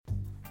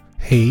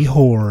Hey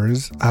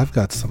whores, I've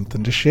got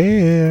something to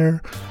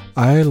share.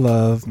 I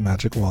love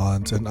magic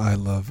wands and I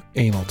love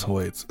anal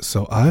toys,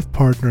 so I've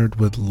partnered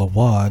with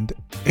LaWand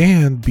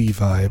and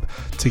B-Vibe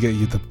to get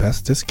you the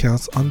best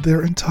discounts on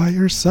their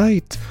entire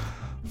site.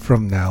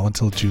 From now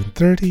until June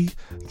 30,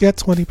 get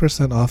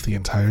 20% off the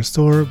entire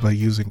store by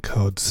using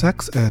code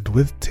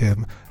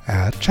SEXED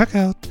at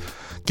checkout.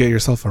 Get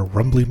yourself a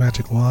rumbly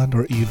magic wand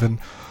or even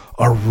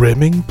a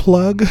rimming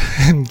plug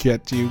and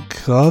get you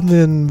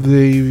coming,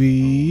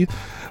 baby.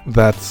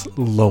 That's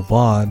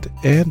LaWand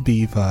and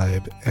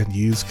B-Vibe and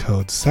use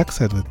code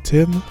SEXED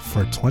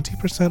for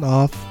 20%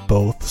 off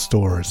both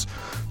stores.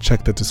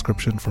 Check the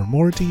description for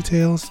more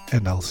details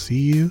and I'll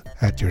see you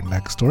at your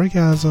next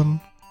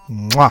orgasm.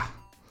 Mwah!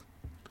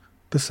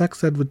 The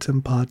Sex Ed with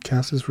Tim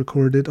podcast is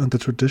recorded on the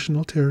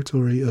traditional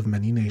territory of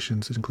many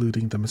nations,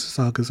 including the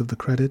Mississaugas of the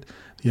Credit,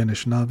 the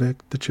Anishinaabe,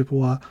 the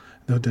Chippewa,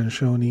 the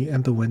Haudenosaunee,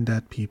 and the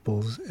Wendat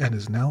peoples, and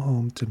is now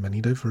home to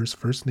many diverse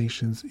First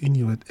Nations,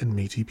 Inuit, and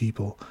Métis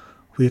people.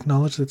 We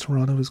acknowledge that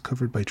Toronto is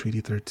covered by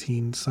Treaty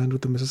 13, signed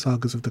with the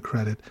Mississaugas of the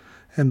Credit,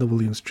 and the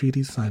Williams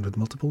Treaty, signed with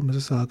multiple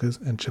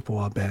Mississaugas and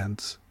Chippewa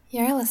bands.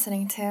 You're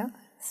listening to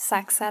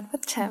Sex Ed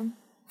with Tim.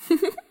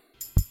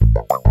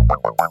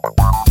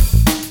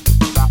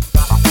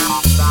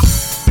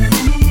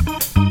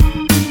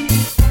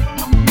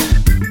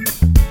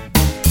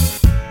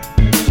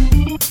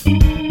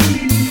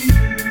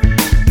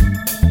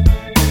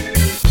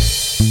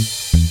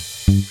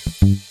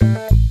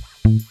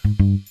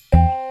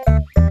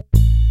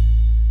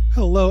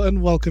 Hello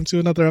and welcome to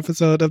another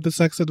episode of the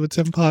Sex Ed with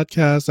Tim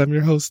podcast. I'm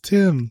your host,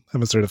 Tim.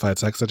 I'm a certified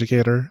sex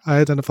educator. I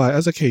identify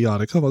as a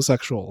chaotic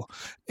homosexual.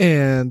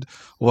 And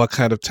what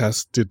kind of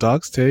tests do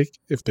dogs take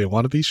if they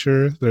want to be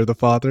sure they're the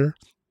father?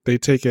 They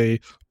take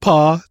a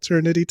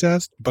paternity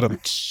test, but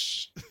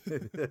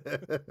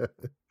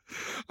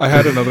I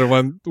had another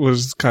one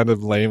was kind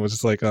of lame, which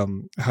is like,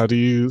 how do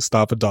you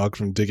stop a dog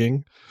from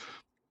digging?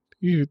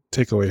 You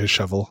take away his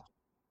shovel.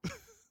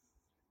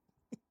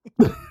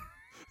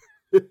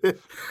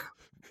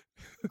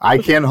 I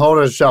can't hold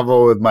a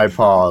shovel with my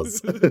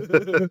paws.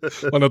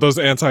 One of those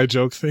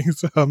anti-joke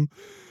things.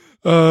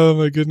 Oh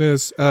my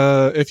goodness.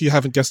 If you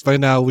haven't guessed by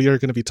now, we are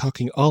going to be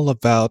talking all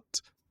about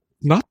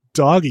not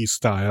doggy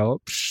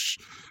style,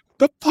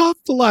 the pup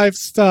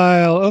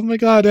lifestyle. Oh my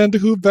god, and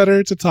who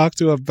better to talk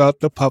to about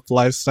the pup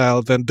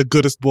lifestyle than the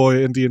goodest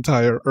boy in the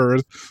entire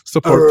earth,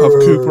 Support Pup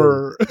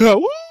Cooper.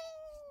 How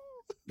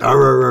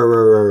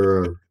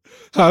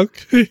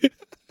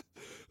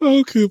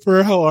Oh,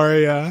 Cooper, how are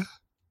ya?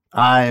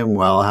 I am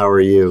well. How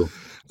are you?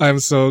 I'm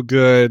so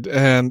good.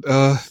 And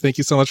thank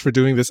you so much for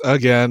doing this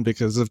again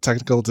because of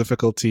technical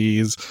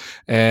difficulties.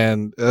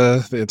 And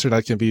the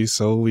internet can be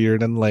so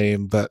weird and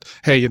lame. But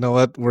hey, you know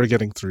what? We're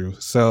getting through.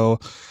 So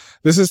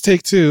this is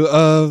take 2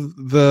 of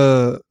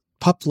the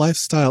pup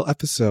lifestyle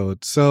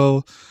episode.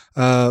 So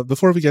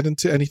before we get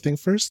into anything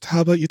first,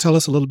 how about you tell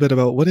us a little bit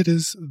about what it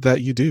is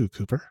that you do,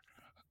 Cooper?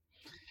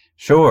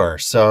 Sure.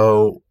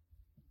 So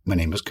my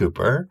name is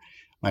Cooper.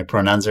 My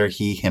pronouns are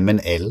he, him, and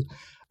el.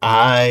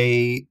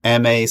 I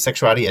am a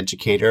sexuality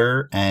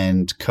educator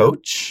and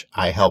coach.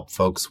 I help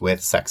folks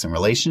with sex and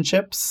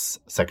relationships,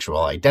 sexual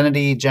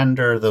identity,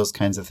 gender, those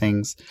kinds of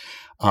things.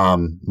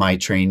 My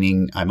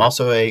training, I'm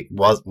also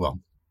let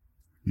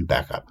me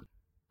back up.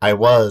 I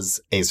was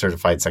a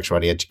certified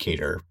sexuality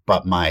educator,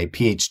 but my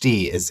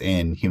PhD is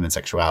in human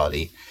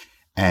sexuality.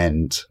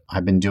 And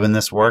I've been doing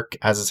this work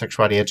as a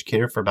sexuality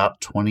educator for about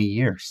 20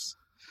 years.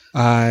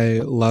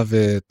 I love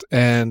it.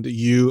 And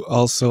you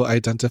also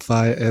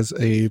identify as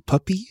a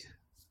puppy?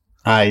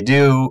 I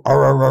do.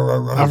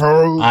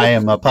 I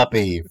am a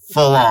puppy.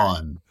 Full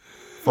on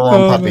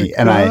puppy.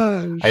 And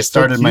I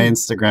started my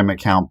Instagram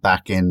account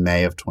back in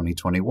May of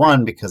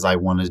 2021 because I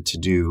wanted to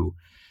do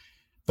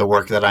the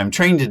work that I'm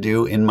trained to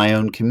do in my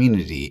own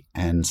community.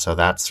 And so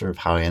that's sort of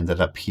how I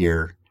ended up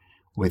here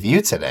with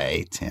you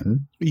today,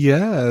 Tim.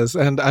 Yes,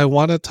 and I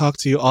want to talk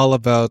to you all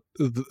about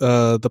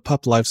the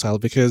pup lifestyle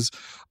because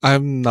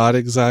I'm not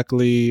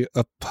exactly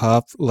a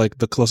pup. Like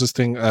the closest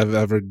thing I've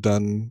ever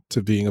done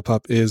to being a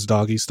pup is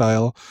doggy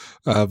style.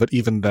 But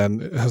even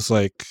then, it was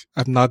like,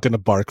 I'm not going to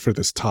bark for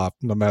this top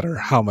no matter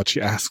how much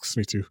he asks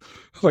me to.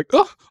 Like,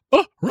 ruff,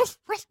 ruff.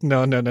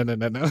 No,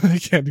 I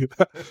can't do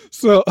that.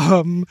 So,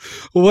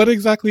 what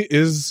exactly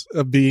is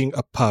being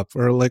a pup,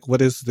 or like,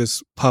 what is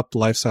this pup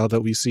lifestyle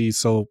that we see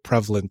so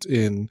prevalent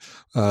in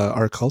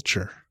our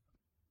culture?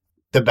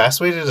 The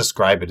best way to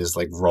describe it is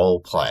like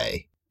role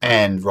play,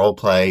 and role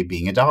play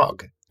being a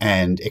dog.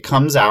 And it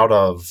comes out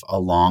of a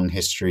long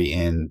history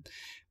in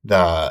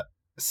the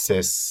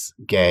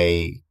cisgender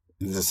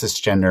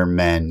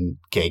men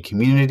gay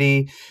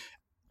community,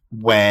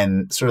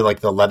 when sort of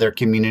like the leather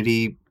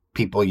community,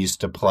 people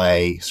used to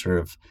play sort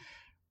of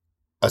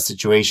a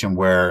situation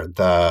where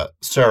the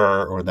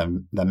sir or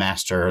the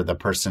master, the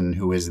person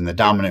who is in the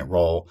dominant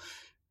role,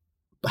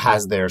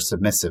 has their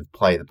submissive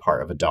play the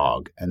part of a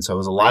dog. And so it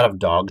was a lot of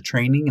dog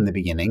training in the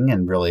beginning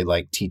and really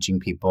like teaching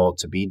people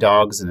to be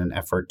dogs in an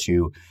effort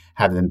to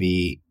have them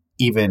be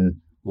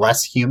even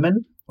less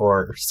human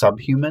or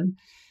subhuman.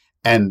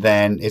 And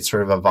then it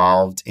sort of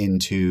evolved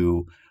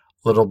into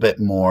a little bit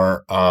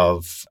more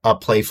of a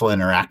playful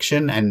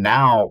interaction. And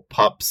now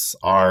pups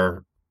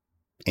are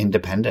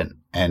independent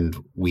and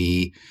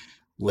we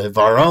live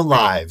our own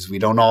lives. We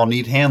don't all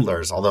need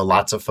handlers, although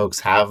lots of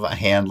folks have a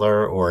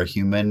handler or a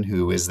human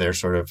who is their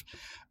sort of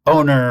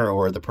owner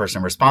or the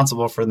person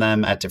responsible for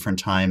them at different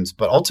times.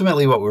 But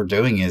ultimately what we're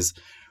doing is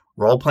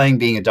role playing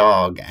being a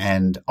dog.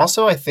 And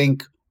also, I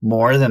think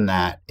more than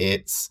that,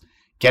 it's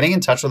getting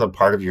in touch with a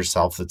part of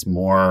yourself that's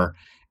more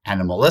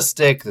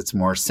animalistic, that's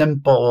more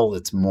simple,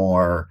 that's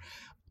more,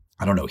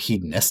 I don't know,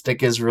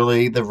 hedonistic is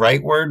really the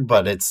right word,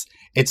 but it's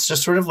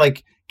just sort of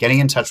like getting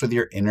in touch with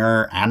your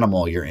inner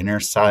animal, your inner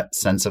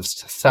sense of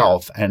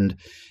self. And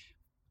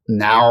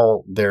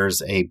now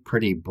there's a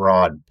pretty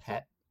broad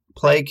pet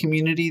play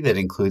community that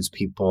includes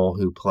people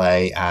who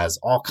play as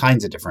all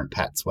kinds of different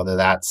pets, whether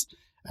that's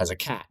as a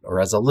cat or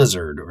as a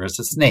lizard or as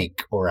a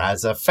snake or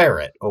as a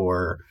ferret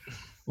or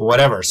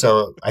whatever.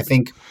 So I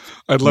think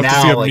I'd love to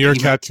see a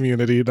meerkat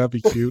community. That'd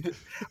be cute.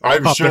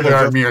 I'm sure there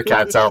are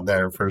meerkats out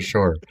there for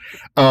sure.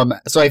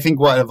 So I think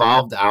what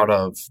evolved out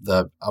of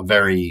a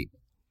very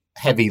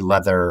heavy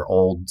leather,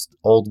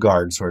 old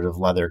guard sort of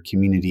leather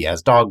community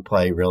as dog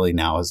play really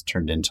now has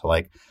turned into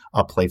like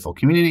a playful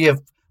community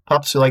of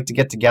pups who like to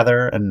get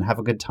together and have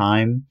a good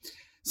time.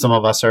 Some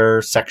of us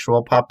are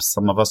sexual pups.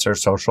 Some of us are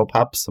social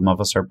pups. Some of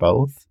us are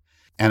both.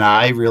 And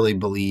I really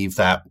believe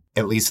that,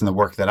 at least in the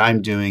work that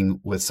I'm doing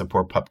with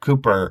Support Pup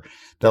Cooper,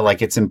 that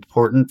like it's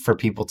important for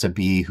people to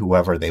be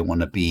whoever they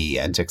want to be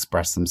and to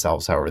express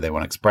themselves however they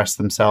want to express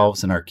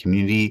themselves. And our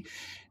community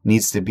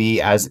needs to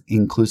be as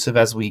inclusive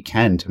as we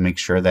can to make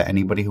sure that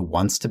anybody who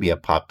wants to be a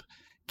pup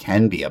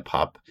can be a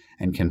pup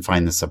and can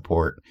find the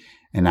support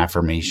and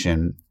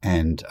affirmation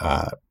and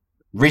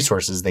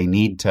resources they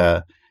need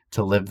to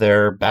live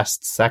their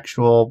best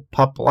sexual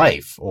pup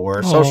life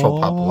or social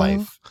pup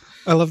life.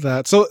 I love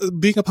that. So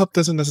being a pup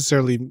doesn't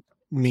necessarily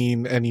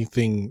mean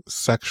anything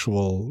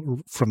sexual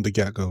from the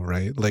get-go,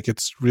 right? Like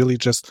it's really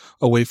just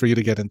a way for you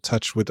to get in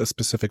touch with a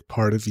specific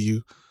part of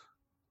you.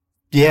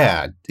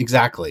 Yeah,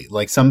 exactly.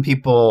 Like some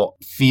people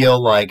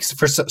feel like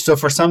for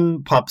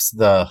some pups,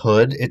 the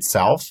hood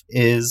itself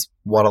is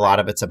what a lot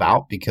of it's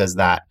about, because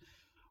that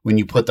when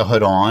you put the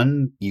hood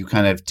on, you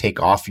kind of take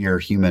off your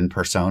human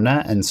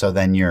persona. And so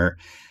then you're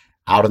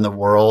out in the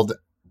world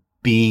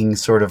being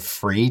sort of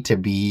free to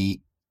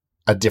be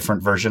a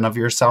different version of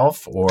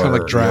yourself or kind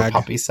of like drag. Your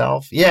puppy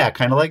self. Yeah,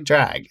 kind of like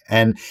drag.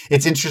 And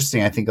it's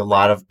interesting. I think a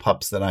lot of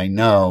pups that I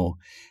know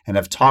and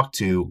have talked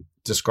to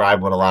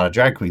describe what a lot of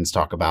drag queens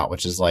talk about,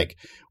 which is like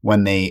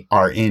when they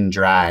are in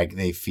drag,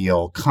 they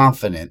feel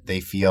confident, they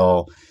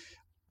feel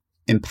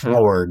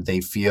empowered,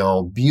 they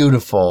feel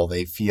beautiful,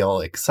 they feel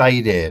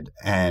excited,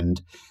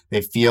 and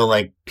they feel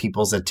like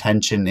people's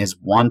attention is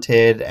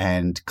wanted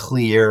and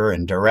clear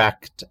and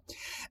direct.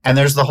 And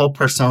there's the whole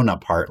persona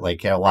part.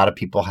 Like a lot of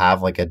people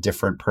have like a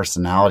different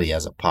personality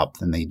as a pup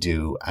than they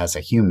do as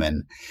a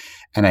human.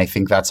 And I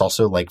think that's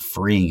also like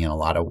freeing in a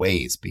lot of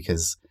ways,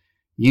 because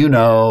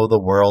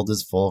the world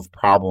is full of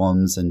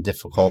problems and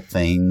difficult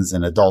things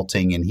and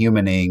adulting and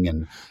humaning,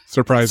 and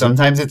surprising.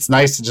 Sometimes it's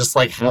nice to just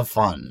like have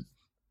fun.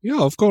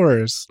 Yeah, of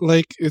course.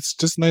 Like it's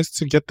just nice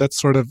to get that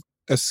sort of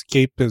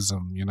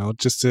escapism,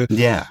 just to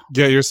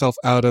get yourself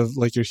out of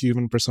like your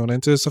human persona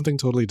into something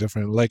totally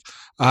different. Like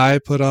I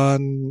put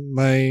on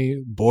my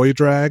boy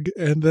drag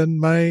and then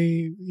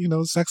my,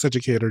 sex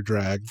educator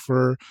drag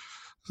for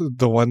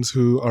the ones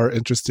who are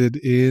interested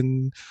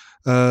in,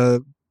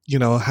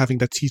 having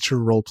that teacher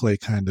role play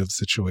kind of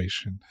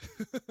situation.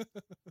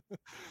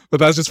 But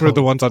that's just for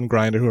the ones on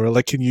Grindr who are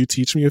like, can you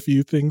teach me a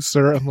few things,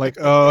 sir? I'm like,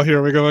 oh,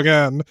 here we go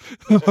again.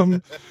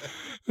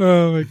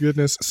 Oh my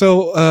goodness.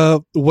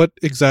 So what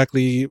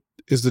exactly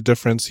is the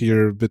difference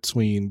here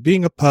between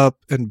being a pup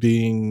and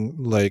being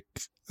like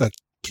a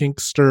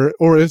kinkster,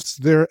 or is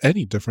there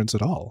any difference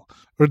at all?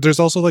 Or there's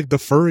also like the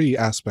furry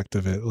aspect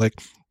of it.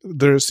 Like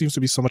there seems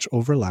to be so much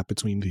overlap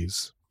between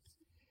these.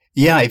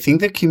 Yeah, I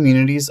think the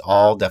communities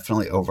all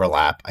definitely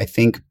overlap. I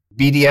think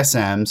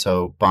BDSM,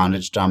 so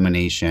bondage,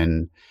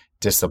 domination,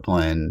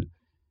 discipline,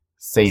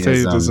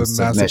 sadism,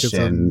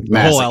 submission,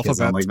 the whole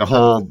alphabet. Like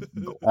all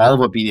of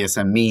what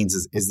BDSM means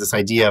is this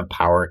idea of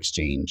power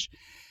exchange.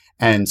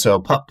 And so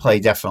pup play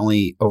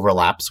definitely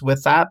overlaps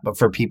with that. But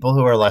for people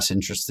who are less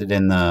interested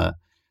in the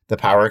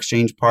power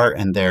exchange part,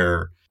 and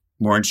they're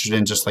more interested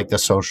in just like the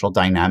social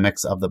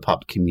dynamics of the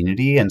pup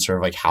community and sort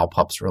of like how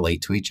pups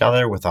relate to each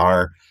other with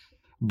our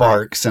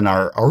barks and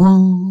our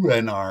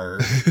and our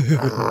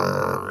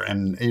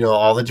and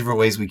all the different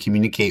ways we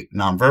communicate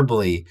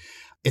non-verbally.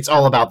 It's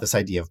all about this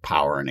idea of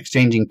power and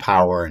exchanging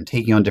power and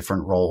taking on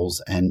different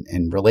roles and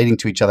relating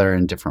to each other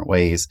in different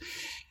ways.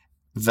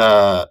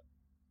 The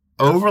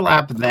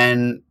overlap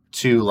then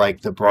to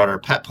like the broader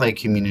pet play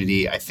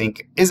community, I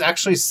think, is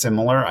actually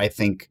similar. I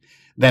think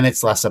then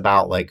it's less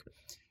about like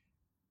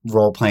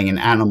role playing an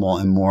animal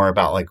and more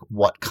about like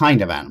what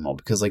kind of animal,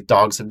 because like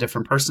dogs have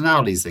different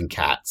personalities than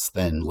cats,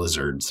 than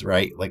lizards,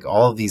 right? Like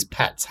all of these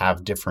pets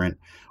have different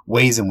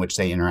ways in which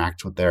they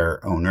interact with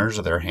their owners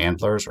or their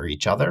handlers or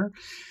each other.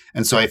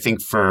 And so I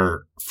think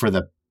for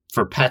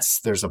pets,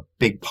 there's a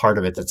big part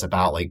of it that's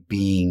about like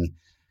being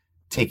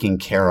taken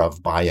care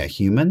of by a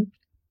human.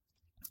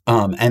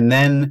 And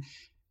then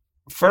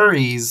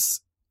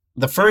furries,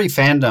 the furry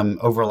fandom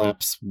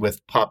overlaps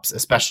with pups,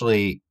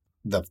 especially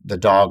the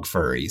dog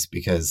furries,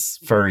 because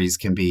furries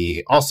can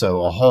be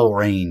also a whole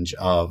range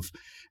of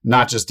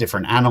not just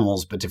different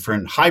animals, but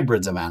different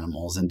hybrids of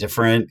animals and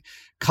different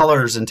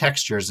colors and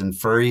textures. And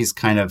furries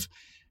kind of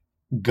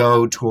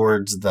go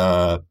towards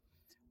the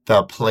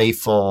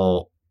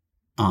playful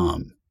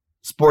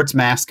sports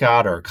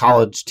mascot or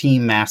college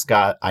team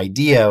mascot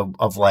idea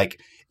of like,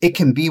 it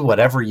can be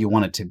whatever you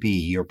want it to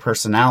be. Your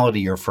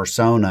personality, your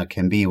persona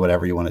can be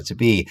whatever you want it to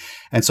be.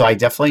 And so I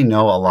definitely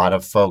know a lot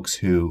of folks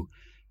who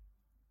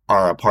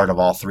are a part of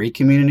all three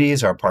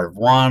communities, are a part of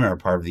one or a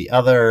part of the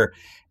other.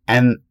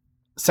 And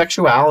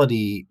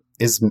sexuality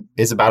is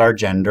about our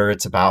gender.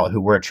 It's about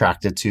who we're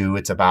attracted to.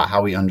 It's about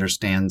how we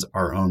understand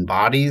our own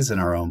bodies and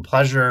our own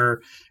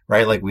pleasure,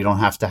 right? Like we don't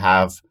have to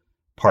have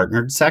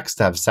partnered sex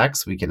to have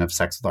sex. We can have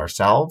sex with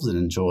ourselves and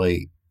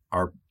enjoy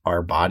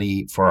our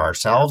body for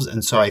ourselves.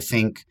 And so I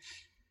think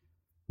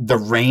the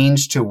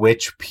range to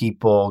which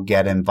people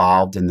get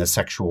involved in the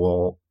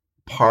sexual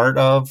part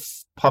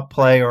of pup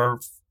play or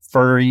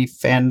furry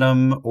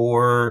fandom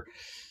or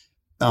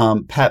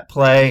pet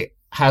play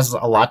has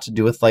a lot to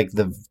do with like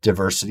the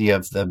diversity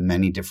of the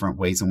many different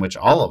ways in which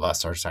all of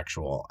us are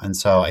sexual. And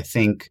so I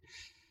think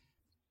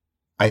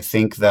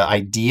the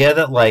idea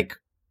that like,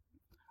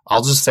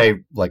 I'll just say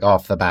like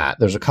off the bat,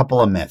 there's a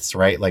couple of myths,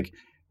 right? Like,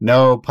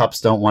 no,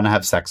 pups don't want to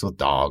have sex with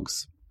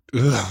dogs.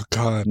 Ugh,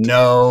 God.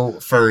 No,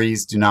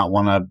 furries do not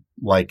want to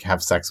like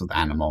have sex with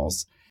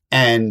animals.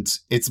 And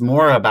it's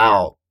more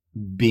about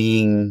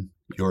being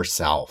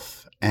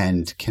yourself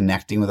and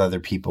connecting with other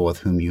people with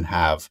whom you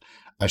have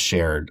a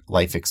shared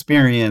life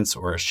experience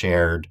or a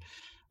shared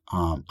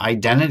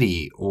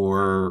identity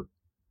or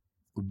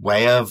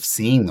way of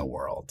seeing the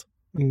world.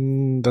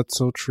 That's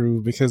so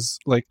true, because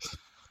like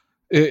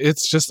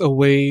it's just a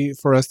way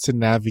for us to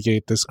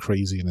navigate this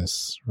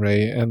craziness,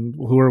 right? And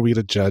who are we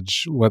to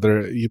judge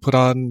whether you put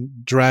on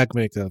drag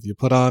makeup, you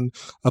put on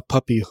a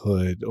puppy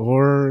hood,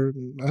 or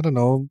I don't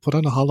know, put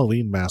on a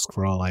Halloween mask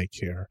for all I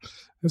care.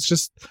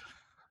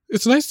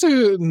 It's nice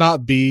to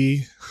not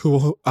be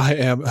who I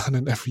am in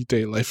an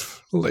everyday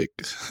life. Like,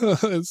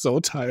 it's so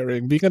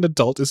tiring. Being an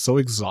adult is so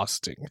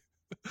exhausting.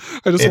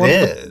 It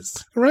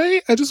is.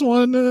 Right? I just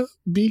want to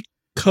be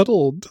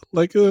cuddled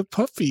like a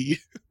puppy.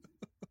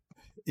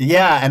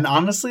 Yeah, and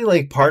honestly,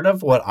 like part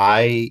of what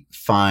I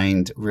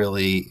find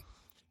really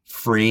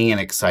freeing and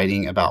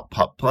exciting about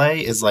pup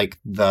play is like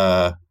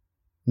the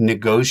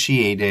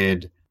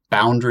negotiated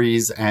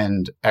boundaries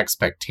and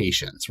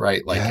expectations,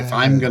 right? Like if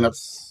I'm going to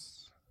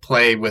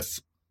play with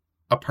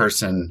a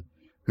person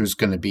who's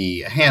going to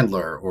be a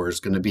handler or is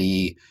going to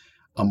be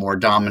a more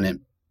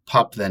dominant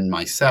pup than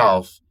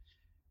myself,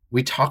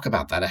 we talk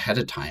about that ahead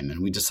of time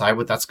and we decide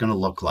what that's going to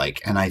look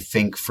like. And I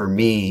think for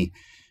me,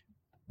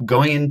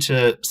 going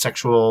into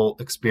sexual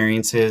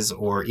experiences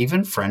or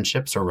even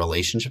friendships or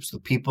relationships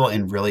with people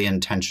in really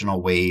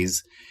intentional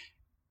ways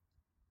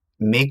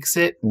makes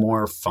it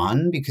more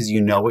fun because you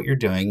know what you're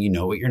doing, you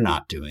know what you're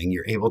not doing.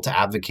 You're able to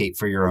advocate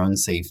for your own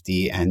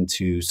safety and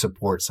to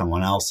support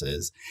someone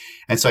else's.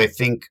 And so I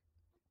think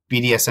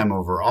BDSM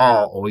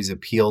overall always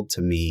appealed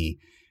to me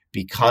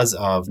because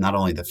of not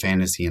only the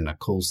fantasy and the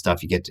cool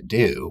stuff you get to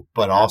do,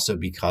 but also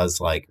because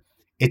like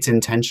it's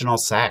intentional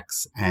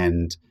sex.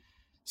 And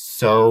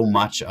so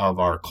much of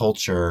our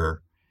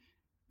culture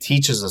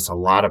teaches us a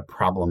lot of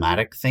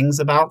problematic things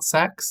about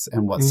sex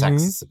and what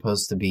sex is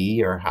supposed to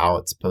be or how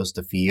it's supposed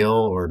to feel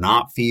or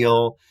not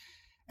feel.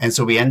 And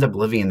so we end up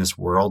living in this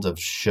world of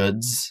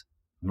shoulds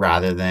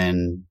rather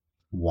than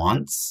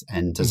wants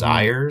and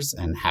desires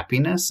and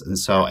happiness. And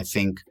so I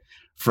think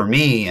for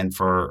me and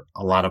for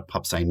a lot of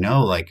pups I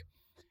know, like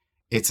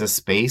it's a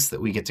space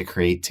that we get to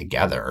create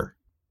together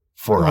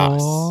for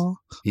us.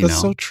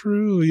 That's so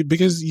true,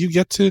 because you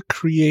get to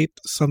create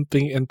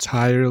something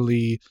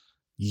entirely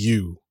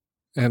you.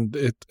 And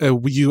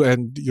you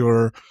and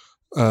your,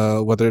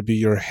 whether it be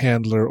your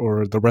handler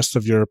or the rest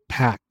of your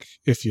pack,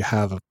 if you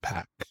have a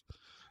pack.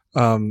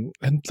 And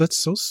that's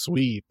so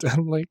sweet.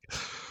 I'm like,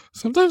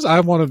 sometimes I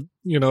want to,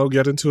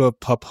 get into a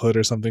pup hood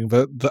or something,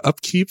 but the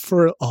upkeep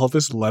for all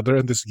this leather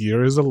and this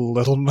gear is a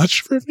little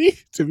much for me,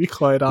 to be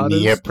quite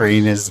honest.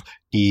 Neoprene is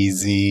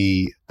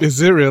easy.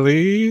 Is it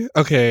really?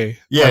 Okay.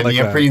 Yeah, like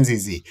neoprene's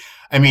easy.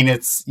 I mean,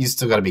 you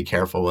still got to be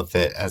careful with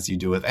it as you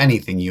do with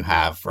anything you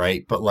have,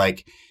 right? But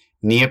like,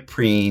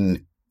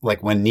 neoprene,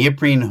 like when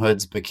neoprene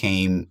hoods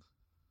became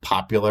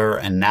popular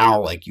and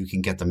now like you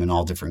can get them in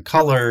all different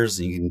colors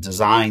and you can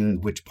design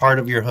which part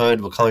of your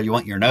hood, what color you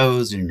want your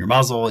nose and your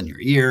muzzle and your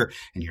ear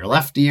and your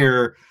left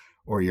ear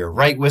or your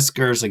right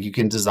whiskers. Like you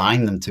can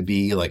design them to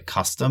be like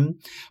custom,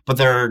 but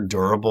they're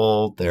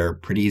durable. They're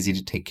pretty easy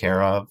to take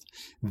care of.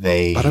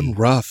 But I'm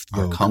rough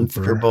though. Are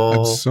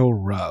comfortable. I'm so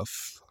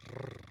rough.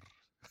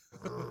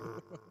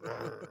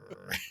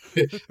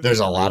 There's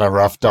a lot of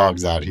rough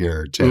dogs out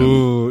here, Tim.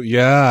 Ooh,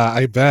 yeah,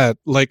 I bet.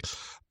 Like,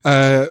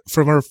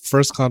 From our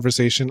first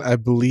conversation, I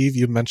believe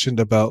you mentioned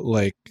about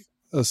like,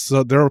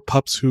 so there are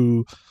pups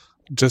who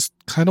just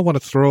kind of want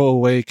to throw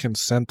away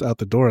consent out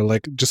the door,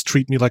 like just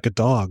treat me like a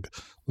dog.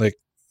 Like,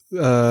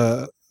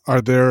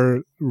 are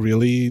there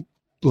really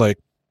like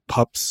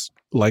pups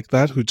like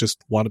that who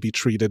just want to be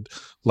treated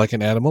like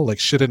an animal, like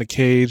shit in a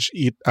cage,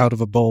 eat out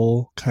of a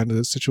bowl kind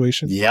of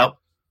situation? Yep,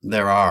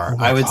 there are.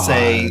 Oh I would God.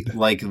 say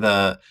like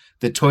the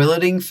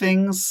toileting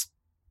things,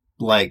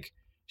 like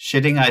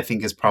shitting, I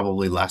think is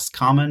probably less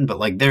common, but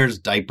like there's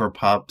diaper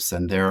pups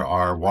and there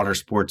are water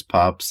sports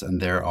pups and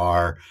there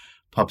are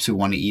pups who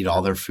want to eat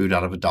all their food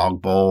out of a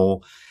dog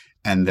bowl.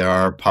 And there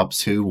are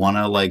pups who want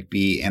to like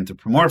be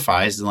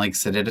anthropomorphized and like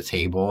sit at a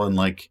table and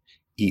like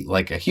eat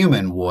like a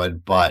human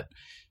would, but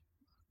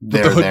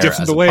they're the hood there gets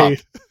in as the a way.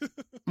 pup.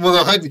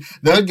 Well,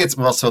 the hood gets,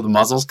 well, so the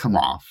muzzles come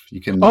off.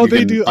 You can, Oh, you they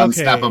can do?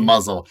 unsnap Okay. a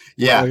muzzle.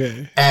 Yeah.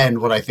 Okay. And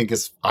what I think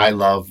is, I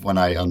love when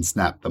I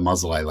unsnap the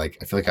muzzle, I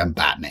feel like I'm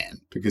Batman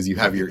because you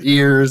have your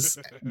ears,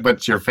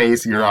 but your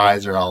face, your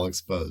eyes are all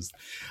exposed.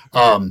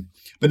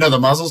 But no, the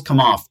muzzles come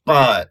off.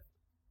 But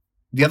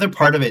the other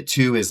part of it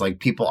too is like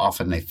people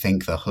often, they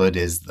think the hood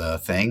is the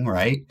thing,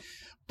 right?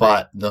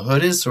 But the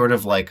hood is sort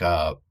of like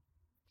a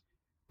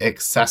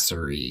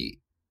accessory.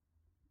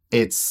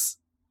 It's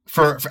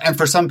and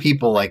for some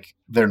people, like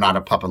they're not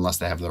a pup unless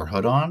they have their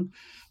hood on.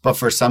 But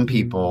for some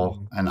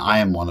people, and I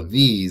am one of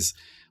these,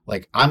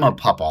 like I'm a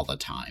pup all the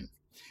time.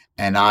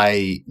 And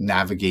I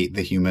navigate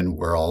the human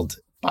world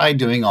by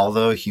doing all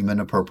the human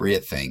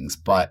appropriate things.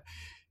 But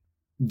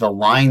the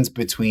lines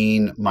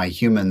between my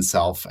human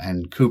self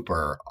and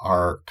Cooper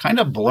are kind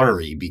of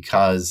blurry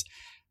because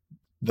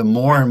the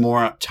more and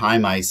more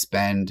time I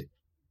spend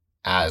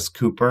as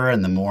Cooper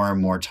and the more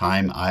and more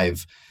time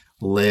I've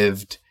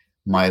lived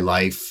my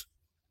life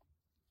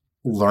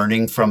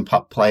learning from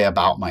pup play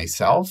about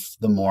myself,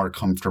 the more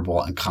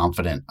comfortable and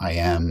confident I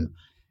am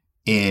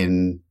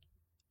in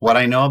what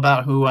I know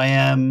about who I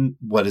am,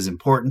 what is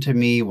important to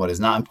me, what is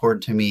not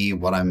important to me,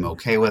 what I'm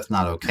okay with,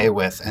 not okay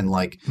with. And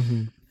like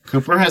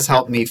Cooper has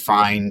helped me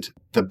find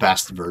the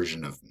best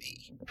version of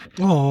me.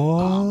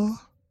 Aww.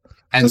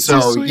 And That's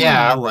so so, sweet.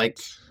 yeah, like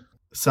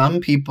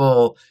some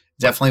people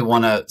definitely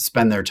want to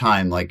spend their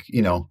time, like,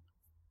 you know,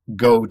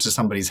 go to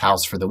somebody's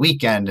house for the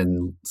weekend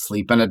and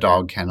sleep in a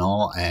dog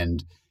kennel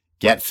and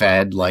get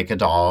fed like a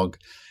dog,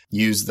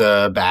 use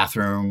the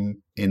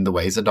bathroom in the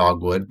ways a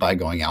dog would by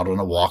going out on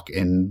a walk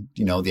in,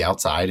 you know, the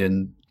outside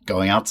and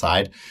going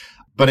outside.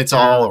 But it's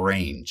all a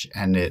range.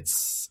 And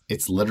it's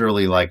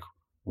literally like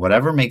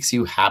whatever makes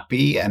you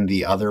happy and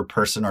the other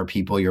person or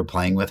people you're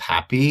playing with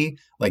happy,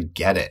 like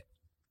get it.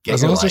 Get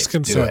As your long as life,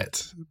 there's do it.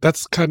 consent.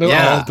 That's kind of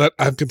Yeah. all that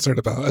I'm concerned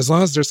about. As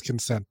long as there's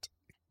consent.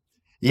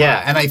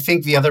 Yeah, and I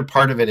think the other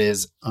part of it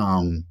is,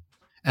 and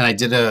I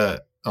did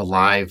a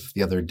live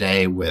the other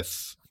day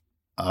with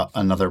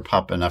another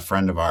pup and a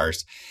friend of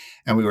ours,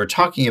 and we were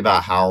talking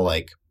about how,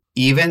 like,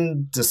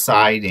 even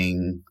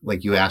deciding,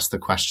 like, you asked the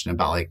question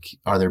about, like,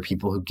 are there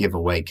people who give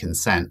away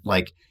consent?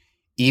 Like,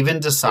 even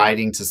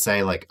deciding to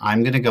say, like,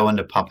 I'm going to go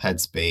into pup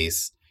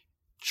headspace,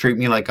 treat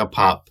me like a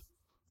pup,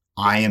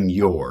 I am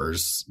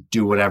yours,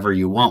 do whatever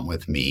you want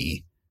with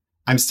me,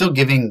 I'm still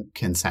giving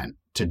consent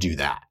to do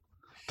that.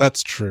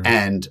 That's true.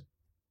 And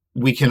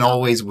we can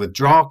always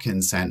withdraw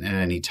consent at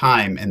any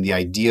time. And the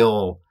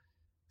ideal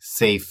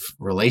safe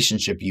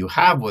relationship you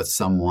have with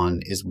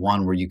someone is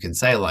one where you can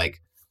say,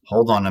 like,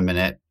 hold on a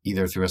minute,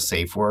 either through a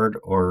safe word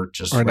or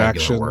just or an regular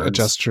action, words. a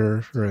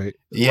gesture, right?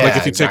 Yeah, like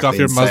if you take off exactly,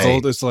 your and say-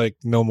 muzzle, it's like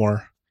no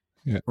more.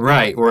 Yeah.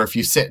 Right. Or if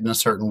you sit in a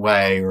certain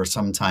way, or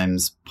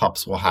sometimes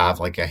pups will have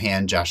like a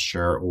hand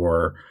gesture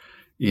or,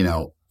 you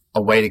know,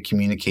 a way to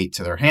communicate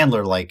to their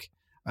handler, like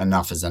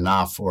enough is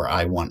enough, or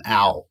I want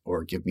out,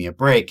 or give me a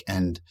break.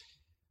 And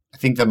I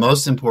think the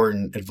most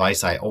important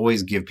advice I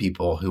always give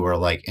people who are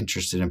like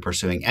interested in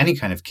pursuing any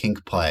kind of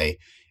kink play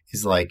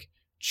is like,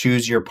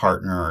 choose your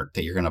partner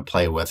that you're going to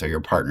play with or your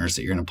partners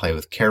that you're going to play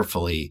with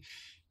carefully,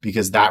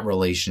 because that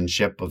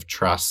relationship of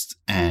trust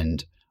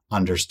and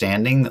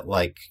understanding that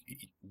like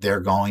they're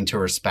going to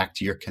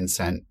respect your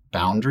consent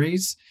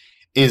boundaries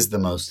is the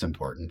most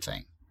important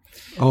thing.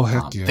 Oh,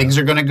 heck yeah. Things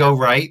are going to go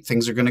right.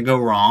 Things are going to go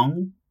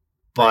wrong,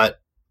 but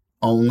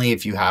only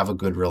if you have a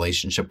good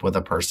relationship with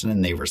a person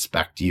and they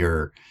respect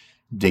your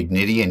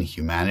dignity and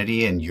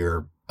humanity and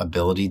your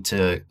ability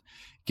to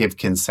give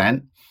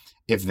consent.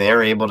 If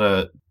they're able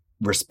to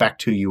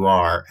respect who you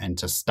are and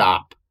to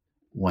stop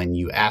when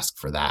you ask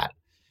for that,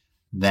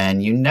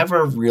 then you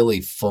never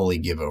really fully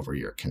give over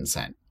your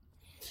consent.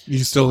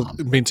 You still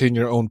maintain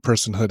your own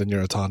personhood and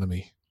your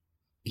autonomy.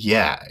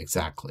 Yeah,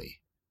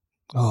 exactly.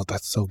 Oh,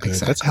 that's so good.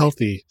 Exactly. That's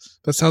healthy.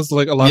 That sounds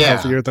like a lot Yeah.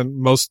 healthier than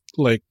most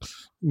like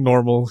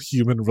normal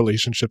human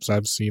relationships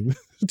I've seen,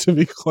 to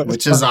be quite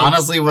Which is honest.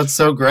 honestly what's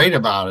so great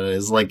about it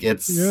is like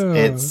it's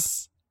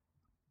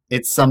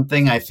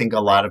something I think a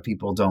lot of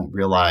people don't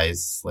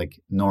realize, like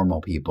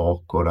normal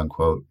people, quote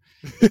unquote,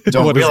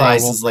 don't What is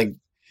realize normal? is like,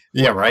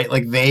 yeah, right.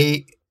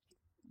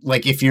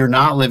 Like if you're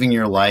not living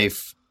your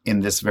life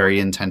in this very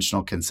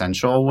intentional,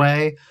 consensual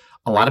way,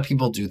 a lot of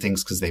people do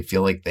things because they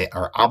feel like they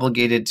are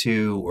obligated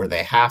to or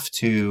they have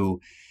to,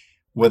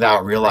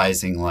 without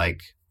realizing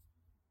like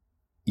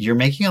you're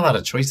making a lot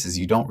of choices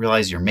you don't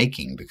realize you're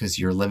making because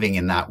you're living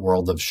in that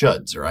world of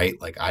shoulds, right?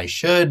 Like I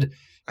should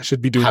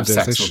be doing have this.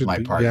 sex with my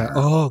partner. Yeah.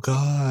 Oh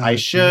God. I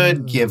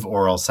should give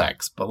oral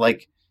sex, but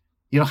like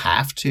you don't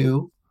have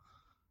to.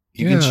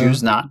 You can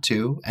choose not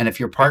to. And if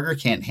your partner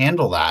can't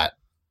handle that,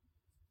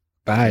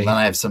 bye. Then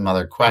I have some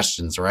other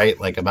questions, right?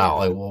 Like about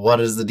like, well,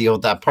 what is the deal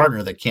with that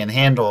partner that can't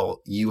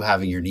handle you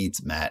having your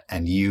needs met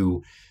and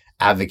you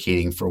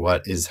advocating for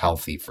what is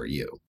healthy for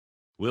you?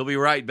 We'll be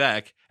right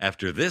back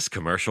after this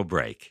commercial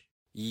break.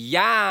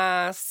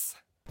 Yes.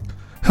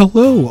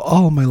 Hello,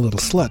 all my little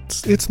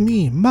sluts. It's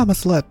me, Mama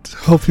Slut.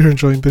 Hope you're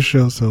enjoying the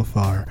show so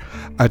far.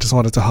 I just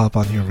wanted to hop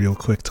on here real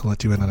quick to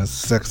let you in on a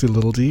sexy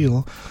little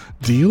deal.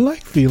 Do you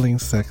like feeling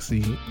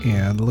sexy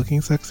and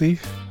looking sexy?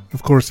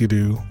 Of course you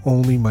do.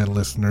 Only my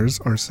listeners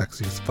are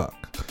sexy as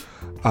fuck.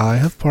 I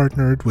have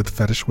partnered with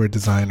fetishwear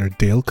designer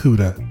Dale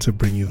Kuda to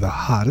bring you the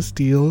hottest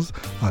deals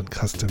on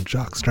custom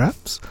jock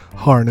straps,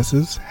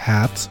 harnesses,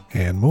 hats,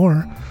 and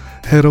more.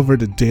 Head over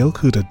to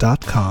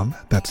dalekuda.com,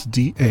 that's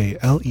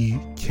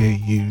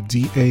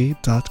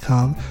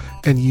DALEKUDA.com,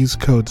 and use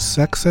code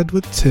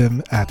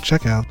SEXEDWITHTIM at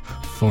checkout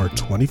for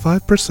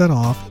 25%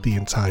 off the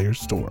entire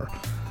store.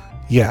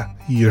 Yeah,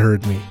 you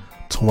heard me.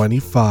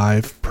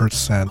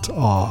 25%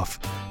 off.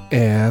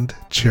 And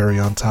cherry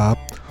on top,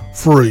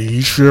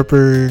 free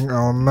shipping.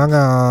 Oh my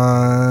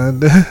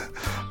God.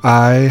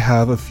 I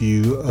have a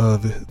few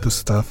of the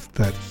stuff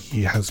that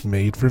he has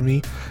made for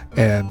me,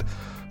 and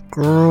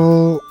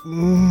girl,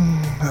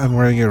 I'm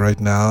wearing it right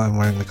now. I'm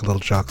wearing like a little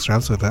jock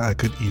strap so that I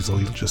could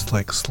easily just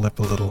like slip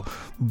a little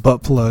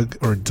butt plug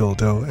or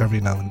dildo every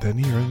now and then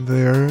here and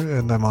there.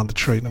 And I'm on the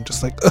train. I'm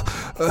just like,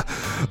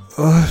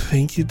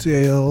 thank you,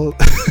 Dale.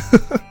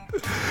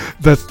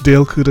 That's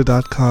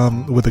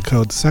dalekuda.com with the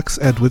code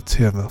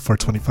SEXEDWITHTIM for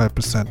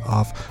 25%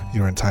 off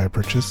your entire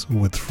purchase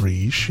with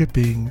free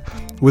shipping.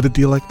 With a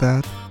deal like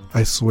that,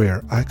 I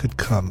swear I could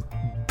come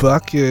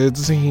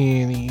buckets,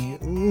 honey.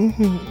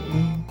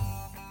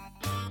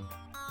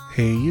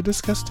 Hey, you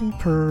disgusting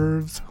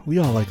pervs. We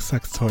all like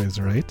sex toys,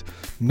 right?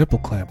 Nipple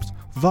clamps,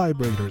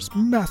 vibrators,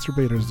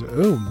 masturbators,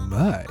 oh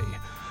my.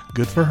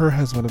 Good For Her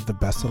has one of the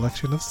best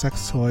selection of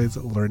sex toys,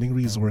 learning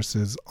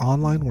resources,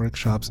 online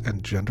workshops,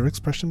 and gender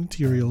expression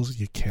materials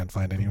you can't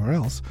find anywhere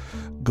else.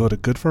 Go to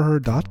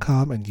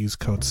goodforher.com and use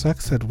code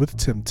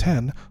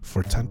SEXEDWITHTIM10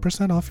 for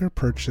 10% off your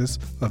purchase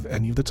of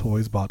any of the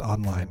toys bought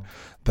online.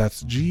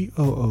 That's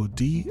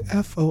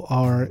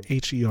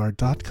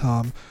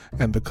goodforher.com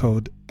and the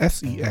code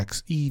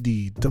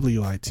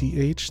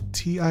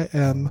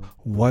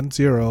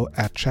SEXEDWITHTIM10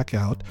 at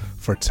checkout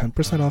for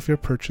 10% off your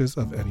purchase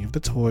of any of the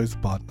toys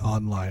bought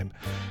online.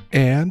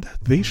 And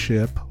they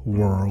ship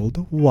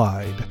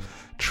worldwide.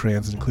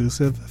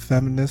 Trans-inclusive,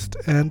 feminist,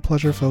 and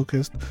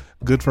pleasure-focused,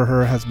 Good For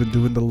Her has been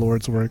doing the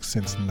Lord's work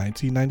since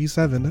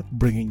 1997,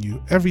 bringing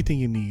you everything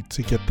you need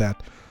to get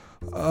that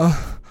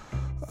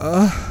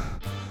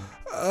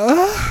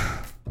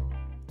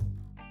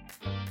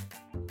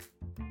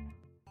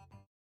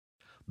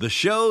The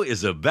show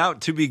is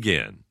about to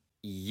begin.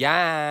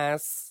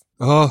 Yes.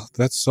 Oh,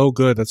 that's so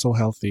good. That's so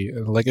healthy.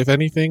 Like, if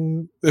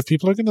anything, if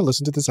people are going to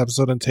listen to this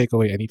episode and take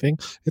away anything,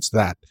 it's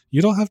that.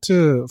 You don't have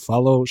to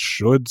follow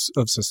shoulds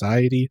of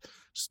society.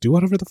 Just do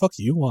whatever the fuck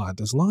you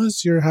want, as long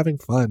as you're having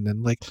fun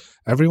and, like,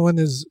 everyone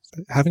is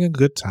having a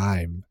good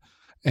time.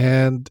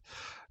 And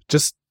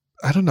just,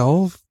 I don't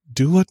know,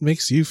 do what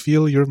makes you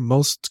feel your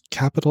most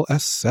capital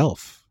S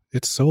self.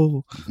 It's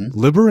so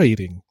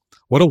liberating.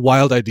 What a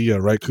wild idea,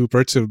 right,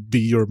 Cooper, to be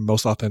your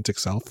most authentic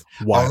self?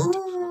 Wild.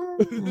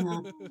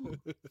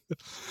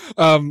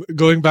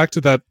 Going back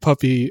to that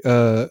puppy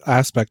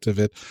aspect of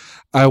it,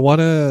 I want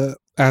to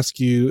ask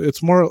you,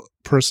 it's more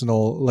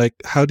personal, like,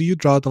 how do you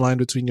draw the line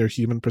between your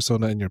human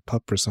persona and your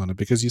pup persona?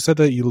 Because you said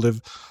that you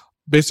live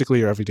basically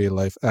your everyday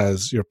life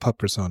as your pup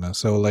persona.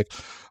 So, like,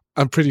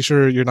 I'm pretty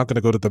sure you're not going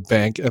to go to the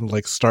bank and,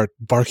 like, start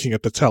barking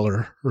at the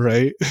teller,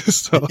 right?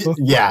 So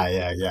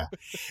Yeah.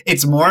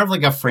 It's more of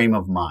like a frame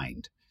of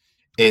mind.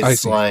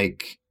 It's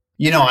like,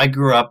 you know, I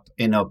grew up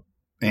in a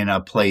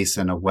place,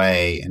 in a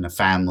way, in a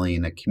family,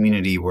 in a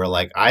community where,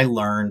 like, I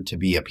learned to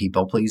be a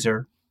people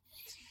pleaser.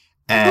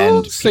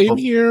 And same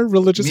here,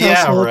 religious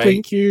household, right.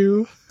 Thank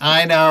you.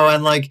 I know.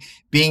 And, like,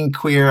 being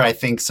queer, I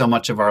think so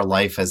much of our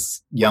life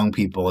as young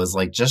people is,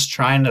 like, just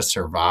trying to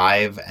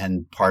survive.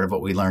 And part of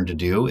what we learn to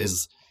do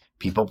is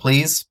people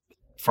please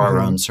for our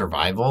own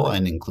survival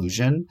and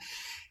inclusion.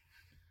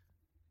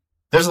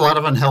 There's a lot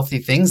of unhealthy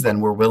things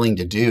then we're willing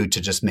to do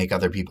to just make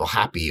other people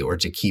happy or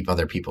to keep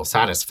other people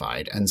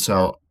satisfied. And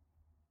so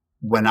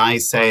when I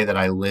say that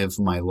I live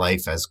my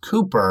life as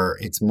Cooper,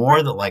 it's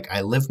more that, like, I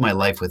live my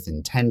life with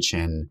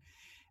intention,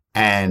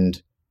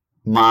 and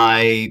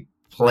my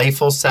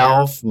playful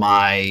self,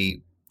 my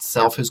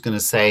self who's going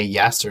to say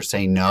yes or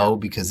say no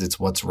because it's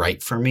what's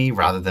right for me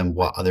rather than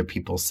what other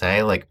people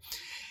say. Like,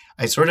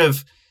 I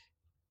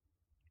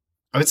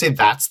would say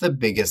that's the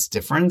biggest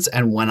difference.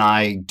 And when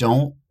I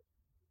don't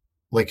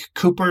like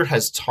Cooper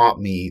has taught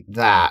me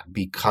that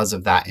because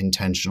of that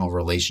intentional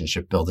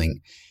relationship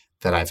building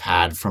that I've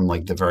had from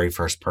like the very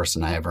first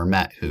person I ever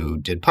met who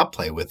did pup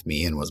play with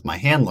me and was my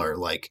handler.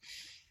 Like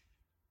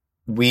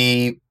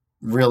we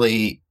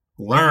really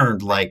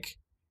learned, like,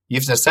 you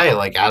have to say,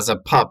 like, as a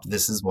pup,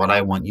 this is what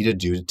I want you to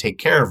do to take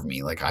care of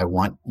me. Like, I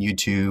want you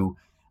to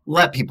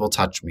let people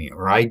touch me,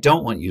 or I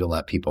don't want you to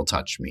let people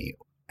touch me.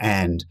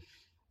 And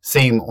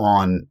same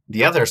on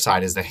the other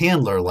side as the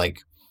handler,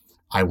 like,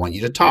 I want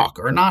you to talk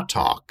or not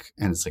talk.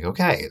 And it's like,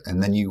 okay.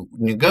 And then you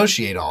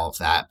negotiate all of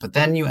that, but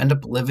then you end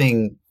up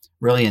living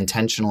really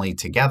intentionally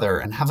together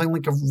and having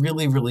like a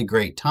really, really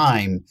great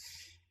time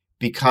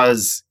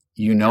because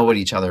you know what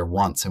each other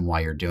wants and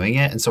why you're doing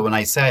it. And so when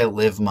I say I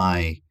live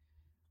my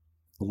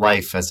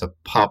life as a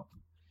pup,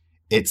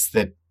 it's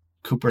that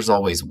Cooper's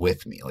always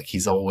with me. Like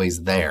he's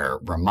always there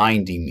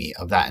reminding me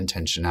of that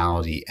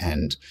intentionality,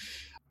 and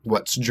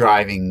what's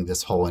driving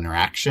this whole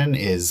interaction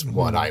is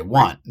what I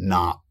want,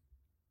 not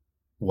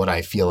what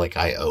I feel like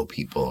I owe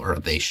people or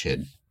they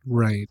should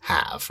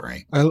have,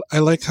 right? I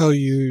like how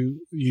you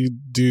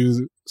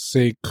do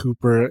say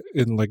Cooper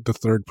in like the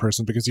third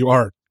person because you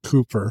are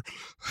Cooper.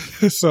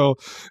 So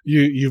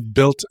you've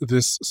built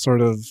this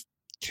sort of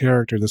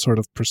character, this sort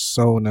of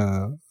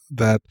persona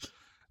that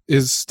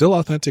is still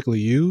authentically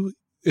you.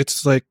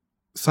 It's like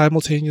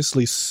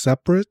simultaneously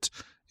separate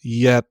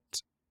yet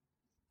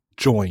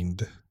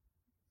joined.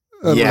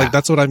 Like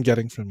that's what I'm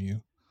getting from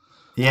you.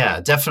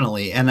 Yeah,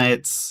 definitely. And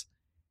it's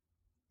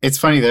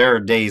funny. There are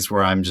days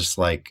where I'm just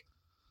like,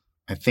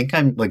 I think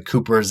I'm like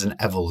Cooper is an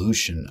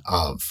evolution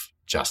of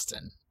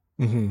Justin.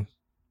 Mm-hmm.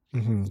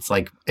 Mm-hmm. It's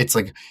like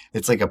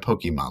a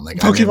Pokemon.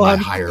 Like I'm in my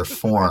higher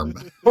form.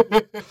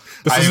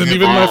 This isn't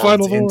even my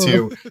final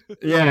form.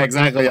 Yeah,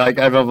 exactly. Like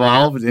I've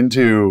evolved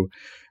into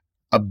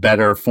a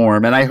better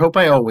form, and I hope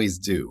I always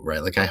do.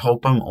 Right? Like I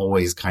hope I'm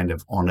always kind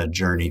of on a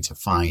journey to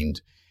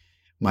find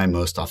my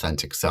most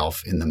authentic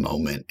self in the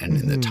moment and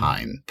in the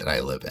time that I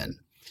live in.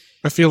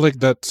 I feel like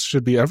that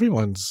should be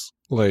everyone's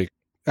like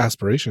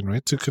aspiration,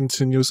 right? To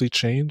continuously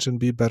change and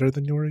be better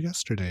than you were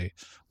yesterday,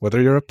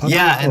 whether you're a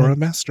puppet or a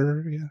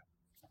master. Yeah.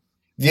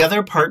 The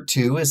other part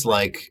too is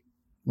like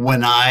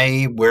when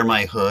I wear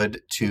my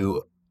hood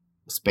to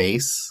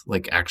space,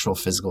 like actual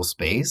physical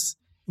space,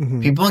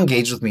 people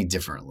engage with me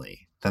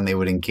differently than they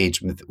would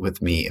engage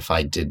with me if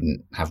I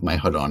didn't have my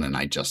hood on and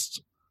I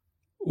just...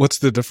 What's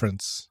the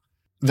difference?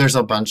 There's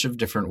a bunch of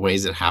different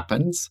ways it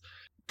happens.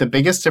 The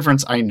biggest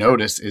difference I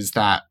notice is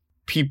that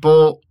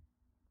people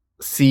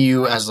see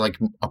you as like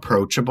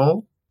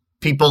approachable.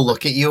 People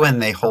look at you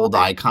and they hold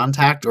eye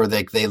contact, or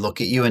they look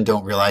at you and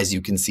don't realize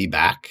you can see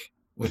back,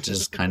 which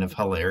is kind of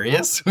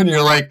hilarious when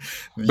you're like,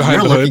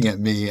 you're looking at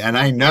me and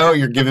I know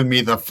you're giving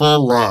me the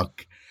full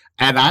look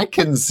and I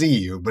can see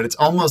you, but it's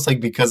almost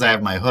like because I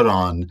have my hood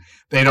on,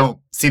 they don't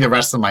see the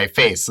rest of my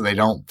face. So they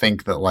don't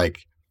think that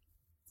like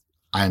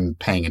I'm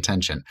paying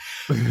attention.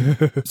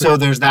 So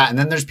there's that. And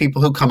then there's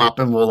people who come up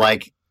and will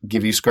like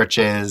give you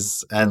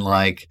scritches and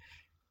like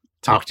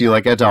talk to you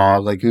like a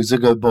dog, like who's a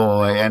good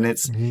boy. And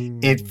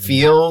it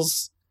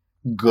feels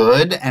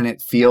good and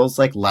it feels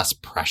like less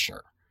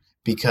pressure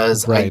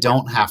because I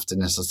don't have to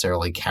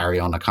necessarily carry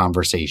on a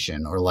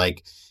conversation or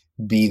like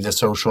be the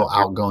social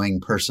outgoing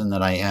person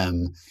that I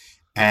am.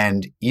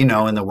 And, you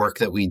know, in the work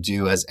that we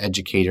do as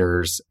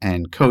educators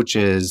and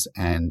coaches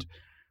and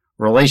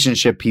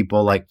relationship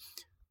people, like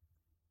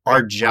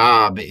our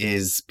job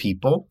is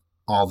people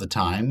all the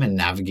time and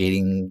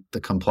navigating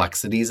the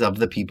complexities of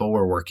the people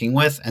we're working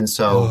with. And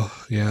so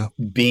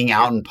being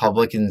out in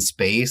public in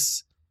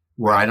space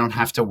where I don't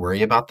have to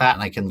worry about that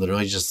and I can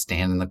literally just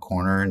stand in the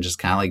corner and just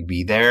kind of like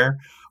be there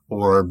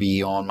or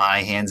be on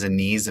my hands and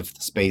knees if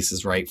the space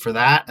is right for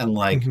that and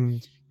like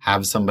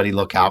have somebody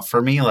look out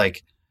for me,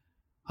 like,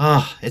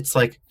 it's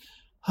like,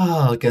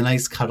 like a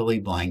nice cuddly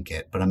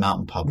blanket, but I'm out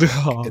in public.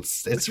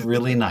 It's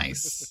really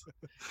nice.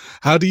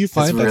 How do you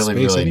find that space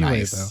really anyway,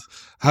 nice.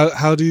 Though?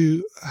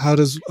 How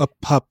does a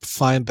pup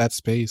find that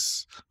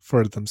space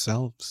for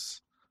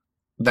themselves?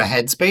 The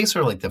head space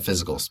or like the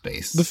physical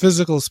space? The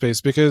physical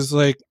space, because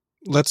like,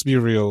 let's be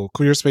real,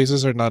 queer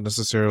spaces are not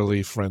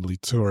necessarily friendly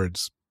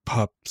towards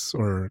pups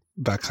or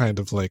that kind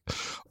of like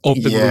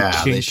openly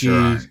kinky. They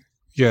sure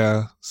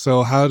are.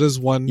 So how does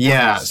one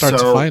start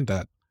to find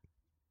that?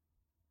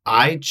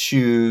 I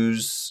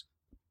choose